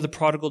father of the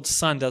prodigal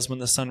son does when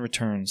the son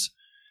returns.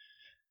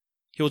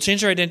 He will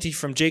change their identity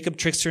from Jacob,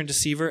 trickster and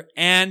deceiver,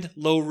 and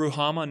lo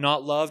Ruhamah,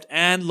 not loved,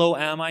 and lo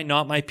am I,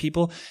 not my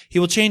people. He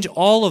will change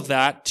all of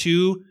that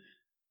to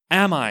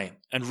am I,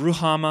 and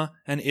Ruhamah,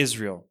 and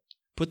Israel.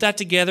 Put that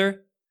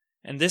together,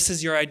 and this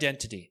is your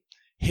identity.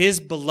 His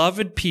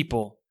beloved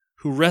people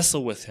who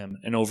wrestle with him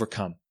and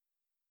overcome.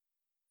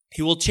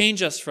 He will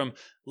change us from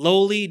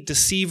lowly,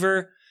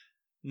 deceiver,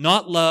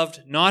 not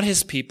loved, not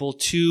his people,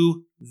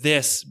 to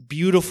this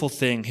beautiful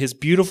thing, his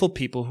beautiful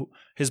people,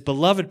 his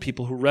beloved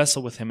people who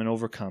wrestle with him and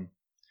overcome.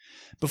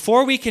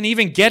 Before we can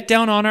even get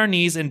down on our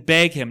knees and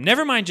beg him,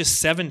 never mind just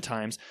 7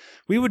 times,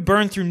 we would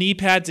burn through knee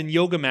pads and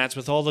yoga mats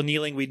with all the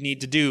kneeling we'd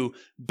need to do,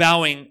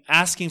 bowing,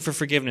 asking for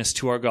forgiveness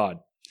to our God.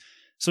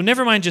 So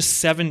never mind just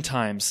 7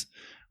 times.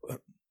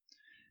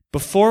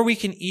 Before we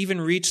can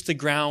even reach the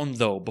ground,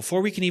 though,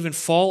 before we can even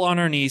fall on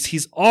our knees,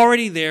 he's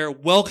already there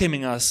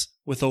welcoming us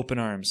with open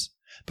arms.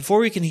 Before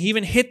we can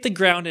even hit the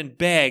ground and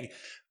beg,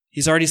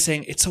 he's already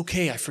saying, it's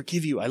okay, I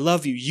forgive you, I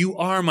love you, you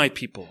are my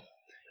people,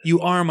 you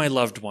are my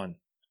loved one.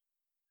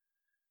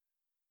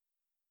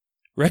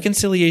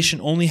 Reconciliation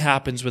only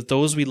happens with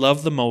those we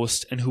love the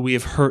most and who we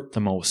have hurt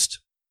the most.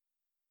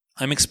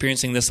 I'm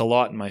experiencing this a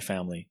lot in my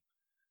family,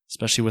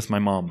 especially with my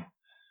mom.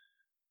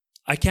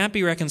 I can't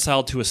be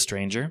reconciled to a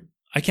stranger.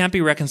 I can't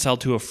be reconciled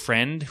to a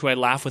friend who I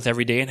laugh with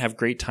every day and have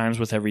great times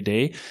with every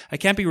day. I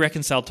can't be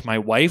reconciled to my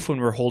wife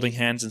when we're holding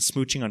hands and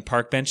smooching on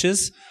park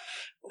benches.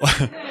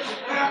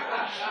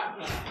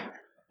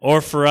 Or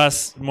for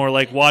us, more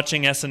like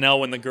watching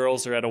SNL when the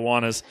girls are at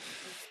Awana's.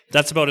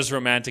 That's about as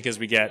romantic as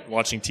we get,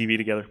 watching TV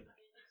together.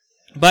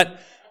 But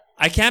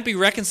I can't be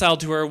reconciled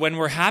to her when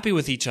we're happy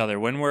with each other,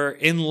 when we're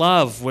in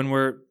love,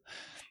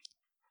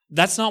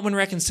 That's not when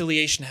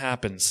reconciliation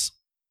happens.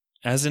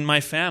 As in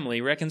my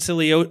family,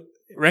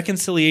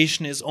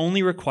 reconciliation is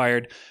only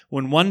required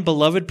when one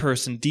beloved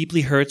person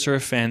deeply hurts or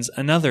offends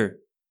another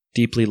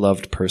deeply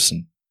loved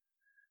person.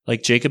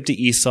 Like Jacob to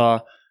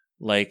Esau,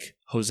 like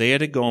Hosea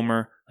to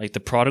Gomer, like the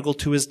prodigal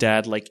to his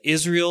dad, like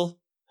Israel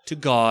to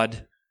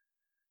God,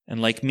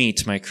 and like me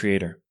to my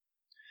Creator.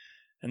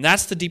 And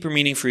that's the deeper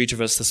meaning for each of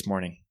us this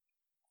morning.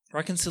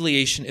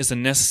 Reconciliation is a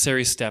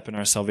necessary step in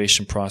our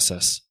salvation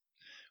process.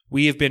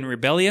 We have been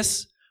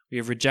rebellious, we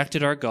have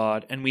rejected our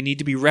God, and we need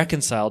to be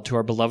reconciled to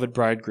our beloved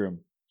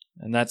bridegroom.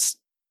 And that's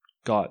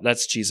God,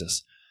 that's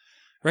Jesus.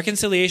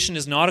 Reconciliation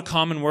is not a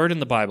common word in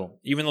the Bible,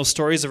 even though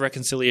stories of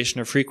reconciliation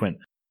are frequent.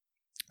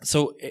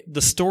 So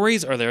the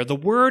stories are there. The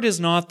word is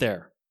not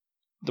there.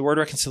 The word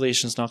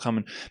reconciliation is not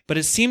common. But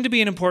it seemed to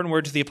be an important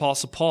word to the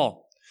Apostle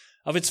Paul.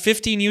 Of its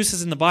 15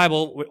 uses in the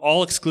Bible,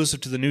 all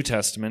exclusive to the New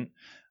Testament,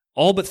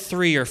 all but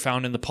 3 are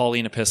found in the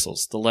Pauline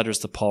epistles, the letters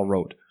that Paul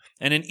wrote.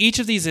 And in each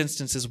of these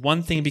instances,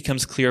 one thing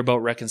becomes clear about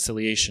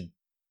reconciliation.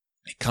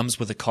 It comes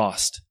with a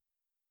cost.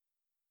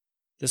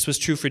 This was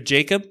true for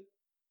Jacob,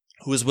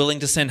 who was willing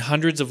to send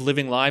hundreds of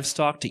living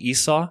livestock to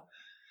Esau.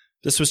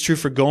 This was true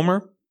for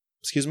Gomer,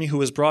 who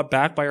was brought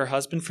back by her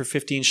husband for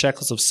 15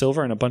 shekels of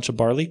silver and a bunch of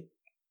barley.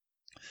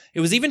 It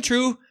was even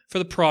true for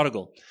the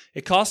prodigal.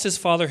 It cost his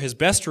father his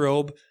best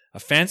robe, a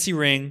fancy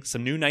ring,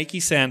 some new Nike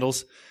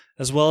sandals,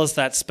 as well as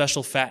that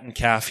special fattened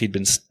calf he'd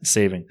been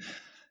saving.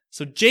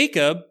 So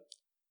Jacob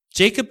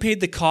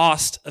paid the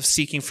cost of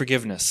seeking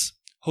forgiveness.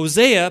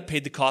 Hosea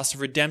paid the cost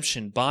of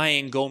redemption,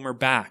 buying Gomer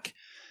back.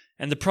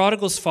 And the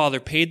prodigal's father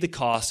paid the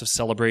cost of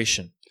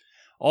celebration.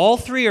 All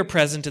three are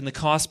present in the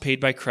cost paid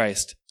by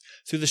Christ.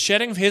 Through the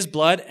shedding of his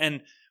blood,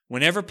 and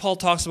whenever Paul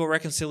talks about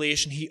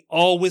reconciliation, he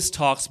always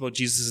talks about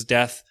Jesus'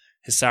 death,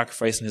 his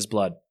sacrifice, and his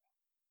blood.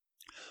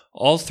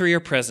 All three are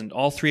present.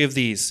 All three of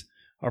these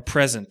are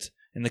present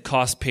in the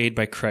cost paid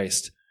by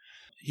Christ.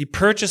 He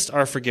purchased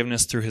our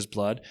forgiveness through his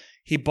blood.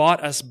 He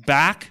bought us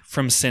back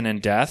from sin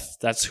and death.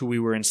 That's who we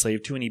were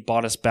enslaved to, and he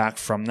bought us back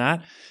from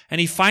that.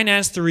 And he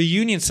financed the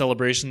reunion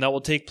celebration that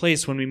will take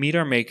place when we meet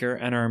our Maker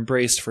and are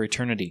embraced for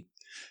eternity.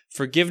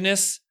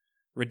 Forgiveness,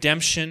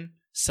 redemption,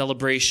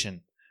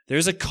 celebration.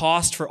 There's a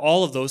cost for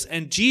all of those,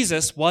 and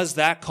Jesus was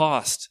that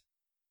cost.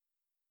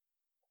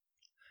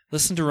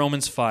 Listen to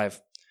Romans 5.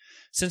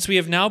 Since we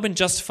have now been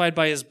justified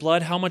by his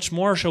blood, how much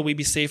more shall we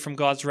be saved from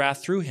God's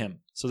wrath through him?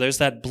 So there's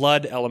that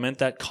blood element,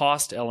 that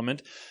cost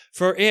element.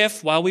 For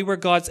if, while we were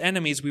God's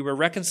enemies, we were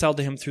reconciled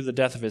to him through the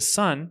death of his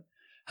Son,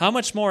 how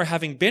much more,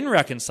 having been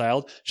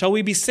reconciled, shall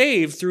we be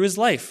saved through his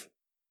life?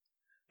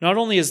 Not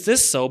only is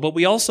this so, but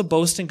we also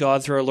boast in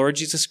God through our Lord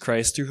Jesus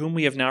Christ, through whom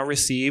we have now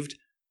received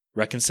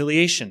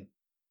reconciliation.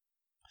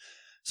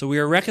 So we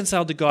are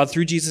reconciled to God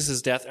through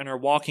Jesus' death and are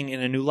walking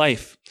in a new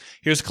life.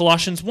 Here's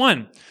Colossians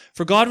 1.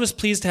 For God was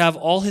pleased to have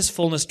all his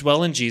fullness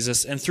dwell in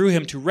Jesus, and through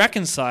him to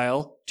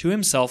reconcile to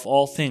himself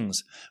all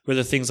things,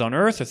 whether things on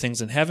earth or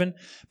things in heaven,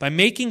 by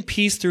making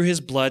peace through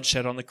his blood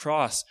shed on the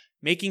cross.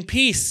 Making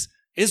peace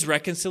is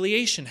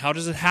reconciliation. How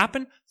does it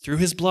happen? Through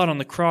his blood on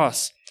the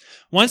cross.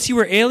 Once you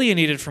were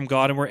alienated from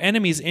God and were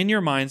enemies in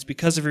your minds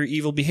because of your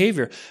evil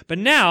behavior. But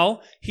now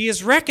he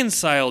has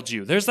reconciled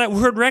you. There's that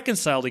word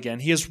reconciled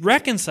again. He has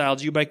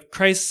reconciled you by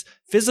Christ's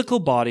physical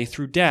body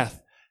through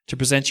death to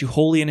present you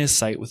holy in his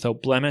sight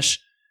without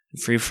blemish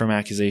and free from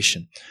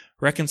accusation.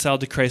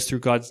 Reconciled to Christ through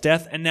God's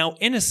death and now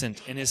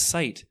innocent in his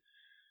sight.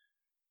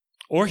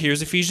 Or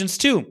here's Ephesians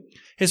 2.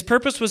 His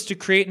purpose was to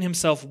create in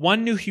himself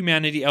one new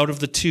humanity out of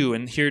the two.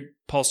 And here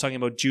Paul's talking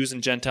about Jews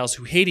and Gentiles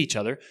who hate each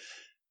other.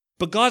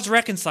 But God's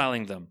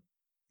reconciling them.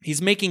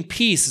 He's making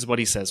peace, is what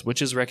he says,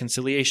 which is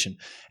reconciliation.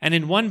 And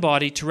in one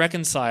body to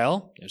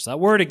reconcile, there's that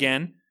word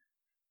again,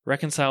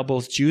 reconcile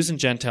both Jews and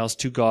Gentiles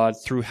to God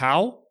through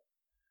how?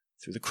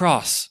 Through the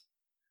cross,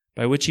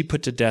 by which he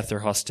put to death their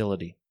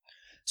hostility.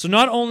 So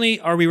not only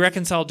are we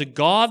reconciled to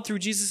God through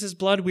Jesus'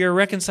 blood, we are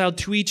reconciled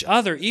to each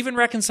other, even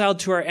reconciled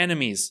to our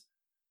enemies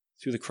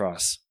through the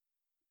cross.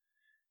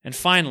 And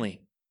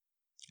finally,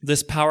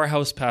 this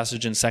powerhouse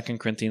passage in 2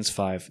 Corinthians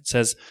 5. It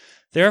says,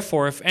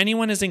 therefore, if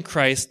anyone is in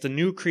Christ, the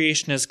new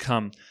creation has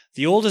come.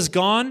 The old is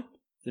gone,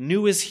 the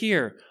new is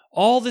here.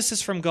 All this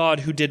is from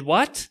God, who did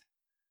what?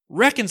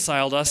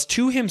 Reconciled us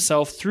to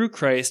himself through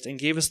Christ and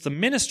gave us the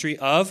ministry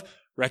of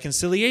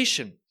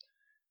reconciliation.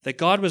 That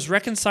God was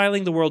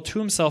reconciling the world to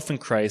himself in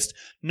Christ,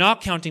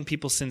 not counting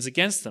people's sins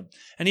against them.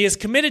 And he has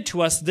committed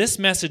to us this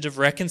message of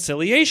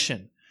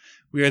reconciliation.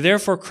 We are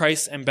therefore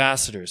Christ's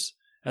ambassadors,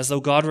 as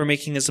though God were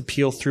making his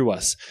appeal through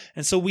us.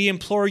 And so we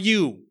implore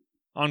you,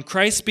 on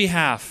Christ's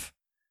behalf,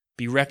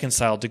 be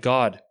reconciled to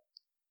God.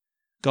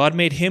 God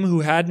made him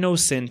who had no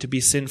sin to be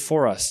sin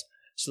for us,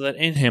 so that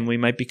in him we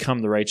might become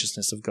the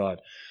righteousness of God.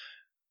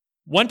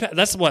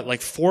 That's what,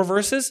 like 4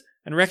 verses?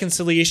 And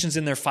reconciliation's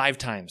in there 5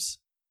 times.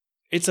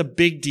 It's a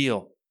big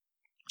deal.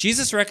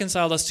 Jesus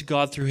reconciled us to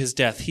God through his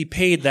death. He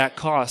paid that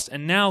cost,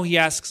 and now he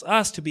asks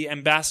us to be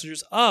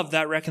ambassadors of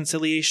that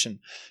reconciliation,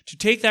 to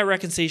take that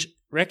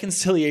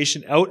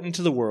reconciliation out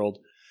into the world,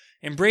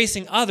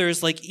 embracing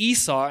others like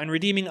Esau and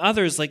redeeming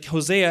others like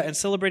Hosea and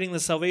celebrating the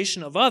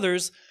salvation of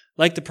others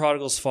like the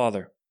prodigal's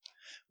father.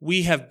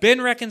 We have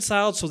been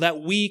reconciled so that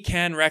we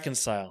can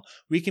reconcile.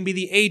 We can be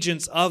the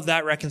agents of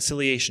that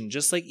reconciliation,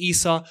 just like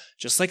Esau,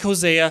 just like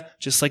Hosea,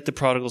 just like the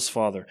prodigal's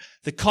father.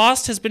 The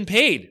cost has been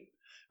paid.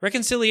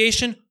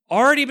 Reconciliation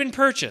already been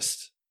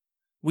purchased.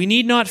 We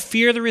need not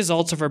fear the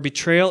results of our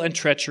betrayal and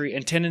treachery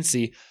and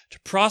tendency to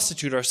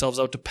prostitute ourselves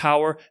out to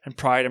power and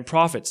pride and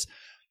profits.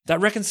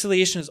 That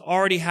reconciliation has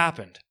already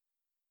happened.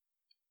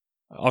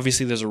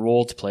 Obviously, there's a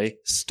role to play.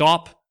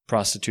 Stop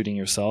prostituting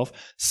yourself.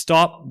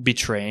 Stop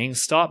betraying.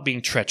 Stop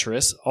being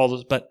treacherous. All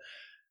those, but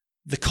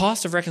the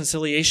cost of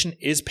reconciliation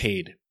is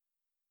paid.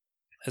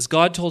 As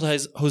God told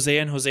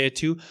Hosea in Hosea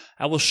 2,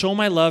 I will show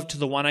my love to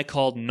the one I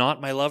called not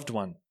my loved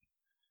one.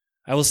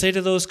 I will say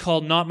to those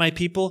called not my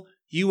people,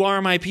 you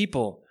are my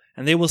people.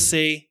 And they will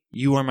say,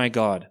 you are my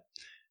God.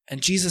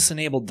 And Jesus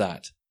enabled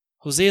that.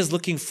 Hosea is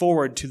looking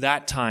forward to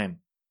that time.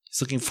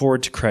 He's looking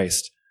forward to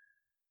Christ.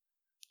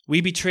 We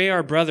betray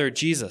our brother,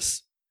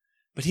 Jesus,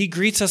 but he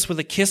greets us with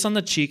a kiss on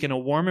the cheek and a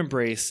warm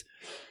embrace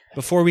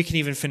before we can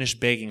even finish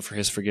begging for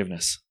his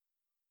forgiveness.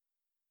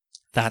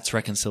 That's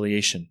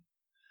reconciliation.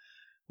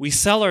 We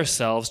sell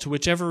ourselves to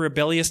whichever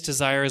rebellious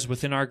desire is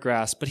within our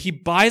grasp, but he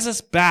buys us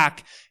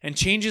back and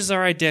changes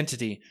our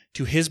identity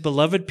to his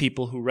beloved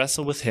people who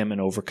wrestle with him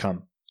and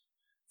overcome.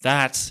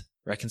 That's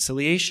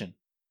reconciliation.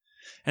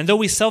 And though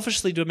we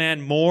selfishly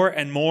demand more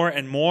and more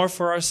and more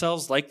for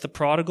ourselves like the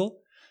prodigal,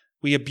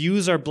 we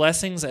abuse our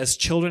blessings as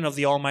children of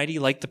the Almighty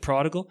like the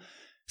prodigal,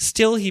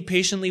 still he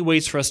patiently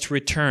waits for us to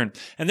return.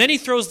 And then he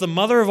throws the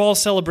mother of all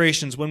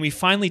celebrations when we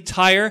finally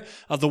tire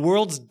of the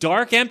world's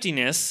dark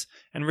emptiness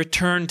and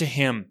return to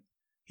him.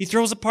 He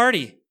throws a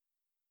party,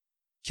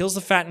 kills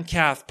the fattened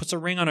calf, puts a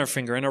ring on our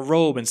finger and a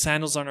robe and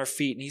sandals on our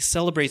feet, and he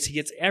celebrates. He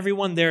gets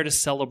everyone there to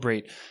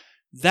celebrate.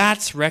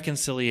 That's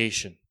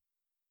reconciliation.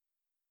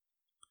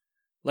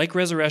 Like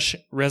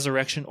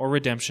resurrection or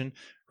redemption,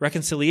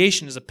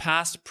 reconciliation is a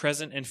past,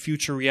 present, and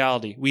future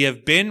reality. We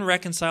have been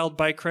reconciled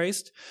by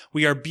Christ,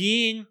 we are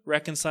being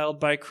reconciled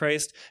by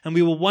Christ, and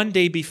we will one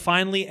day be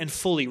finally and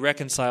fully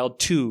reconciled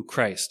to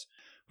Christ.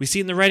 We see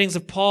it in the writings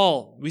of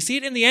Paul. We see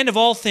it in the end of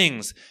all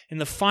things, in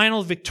the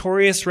final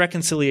victorious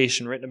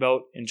reconciliation written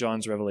about in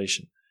John's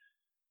Revelation.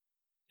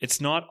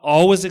 It's not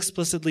always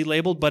explicitly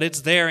labeled, but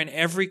it's there in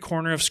every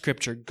corner of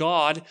Scripture.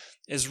 God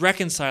is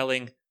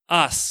reconciling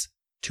us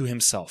to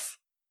himself.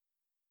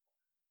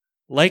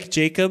 Like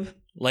Jacob,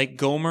 like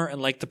Gomer,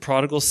 and like the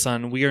prodigal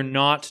son, we are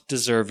not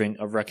deserving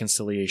of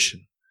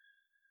reconciliation.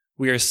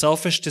 We are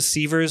selfish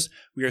deceivers,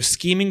 we are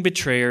scheming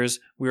betrayers,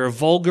 we are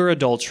vulgar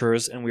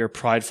adulterers, and we are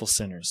prideful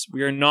sinners.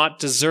 We are not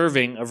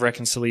deserving of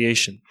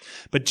reconciliation.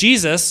 But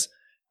Jesus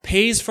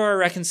pays for our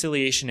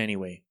reconciliation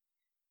anyway.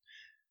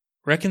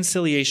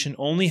 Reconciliation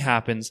only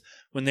happens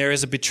when there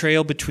is a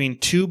betrayal between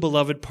two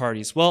beloved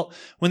parties. Well,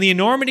 when the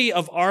enormity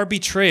of our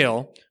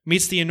betrayal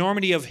meets the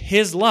enormity of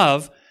his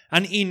love,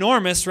 an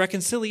enormous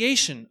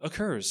reconciliation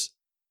occurs.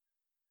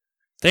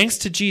 Thanks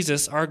to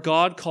Jesus, our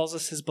God calls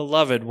us his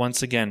beloved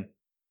once again.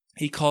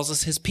 He calls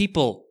us his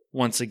people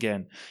once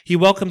again. He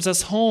welcomes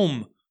us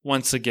home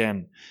once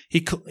again.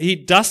 He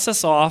dusts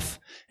us off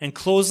and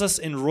clothes us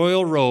in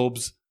royal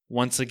robes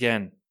once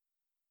again.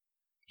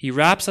 He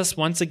wraps us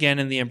once again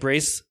in the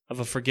embrace of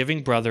a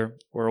forgiving brother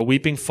or a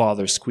weeping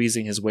father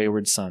squeezing his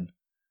wayward son.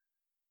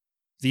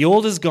 The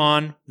old is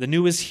gone, the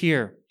new is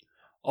here.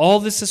 All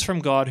this is from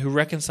God who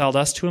reconciled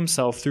us to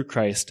himself through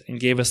Christ and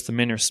gave us the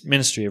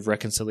ministry of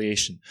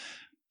reconciliation.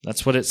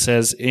 That's what it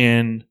says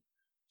in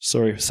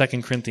 2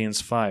 Corinthians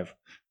 5.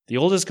 The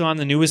old is gone,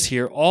 the new is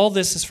here. All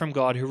this is from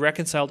God who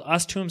reconciled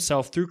us to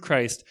himself through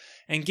Christ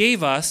and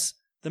gave us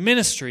the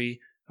ministry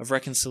of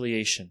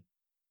reconciliation.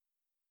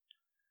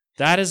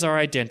 That is our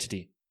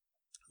identity.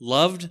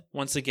 Loved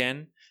once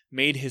again,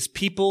 made his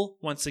people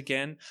once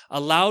again,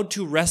 allowed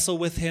to wrestle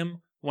with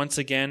him once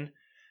again,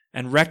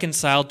 and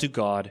reconciled to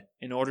God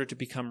in order to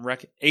become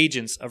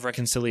agents of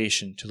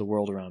reconciliation to the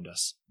world around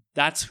us.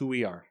 That's who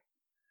we are.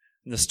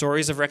 And the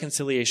stories of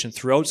reconciliation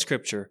throughout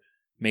Scripture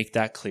make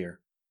that clear.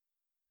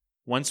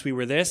 Once we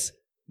were this,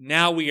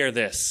 now we are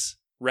this,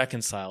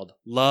 reconciled,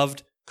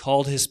 loved,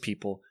 called his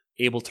people,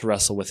 able to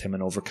wrestle with him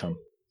and overcome.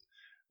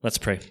 Let's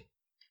pray.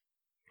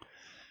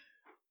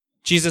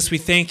 Jesus, we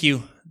thank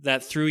you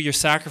that through your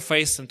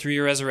sacrifice and through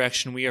your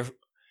resurrection, we are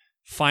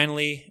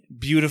finally,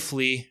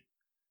 beautifully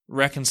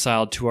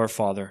reconciled to our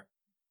Father.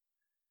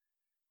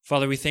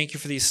 Father, we thank you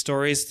for these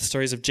stories, the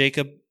stories of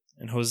Jacob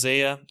and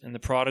Hosea and the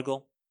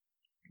prodigal.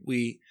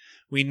 We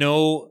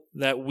know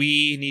that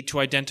we need to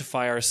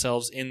identify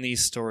ourselves in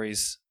these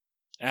stories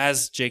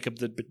as Jacob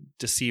the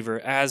deceiver,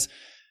 as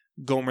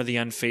Gomer the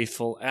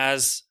unfaithful,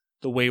 as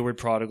the wayward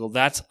prodigal.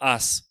 That's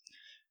us.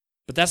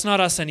 But that's not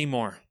us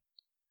anymore.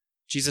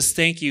 Jesus,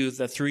 thank you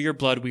that through your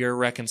blood we are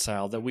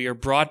reconciled, that we are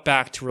brought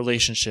back to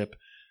relationship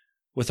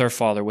with our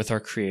Father, with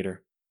our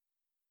Creator.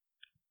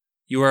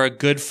 You are a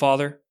good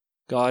Father,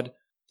 God.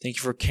 Thank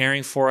you for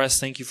caring for us.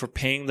 Thank you for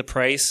paying the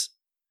price,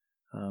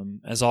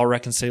 as all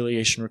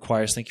reconciliation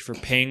requires. Thank you for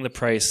paying the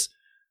price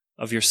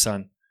of your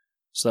Son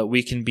so that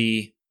we can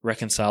be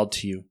reconciled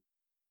to you.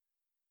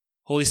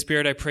 Holy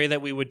Spirit, I pray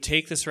that we would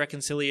take this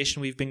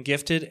reconciliation we've been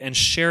gifted and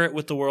share it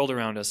with the world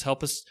around us.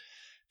 Help us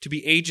to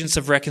be agents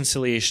of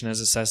reconciliation, as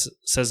it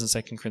says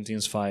in 2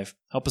 Corinthians 5.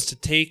 Help us to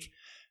take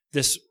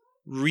this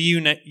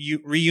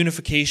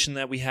reunification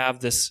that we have,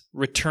 this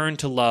return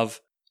to love,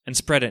 and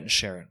spread it and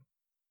share it.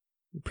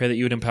 We pray that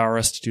you would empower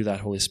us to do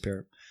that, Holy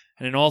Spirit.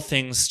 And in all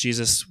things,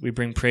 Jesus, we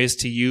bring praise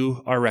to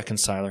you, our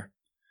reconciler.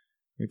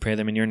 We pray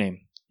them in your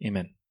name.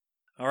 Amen.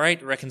 All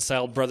right,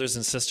 reconciled brothers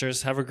and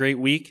sisters, have a great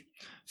week.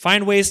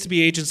 Find ways to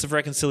be agents of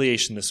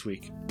reconciliation this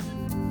week.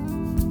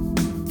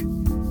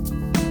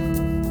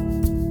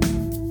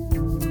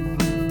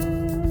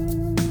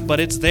 But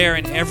it's there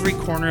in every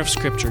corner of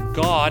Scripture.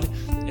 God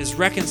is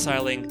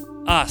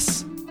reconciling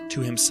us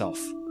to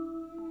himself.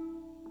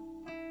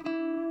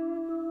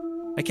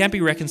 I can't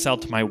be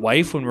reconciled to my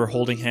wife when we're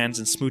holding hands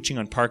and smooching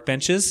on park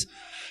benches.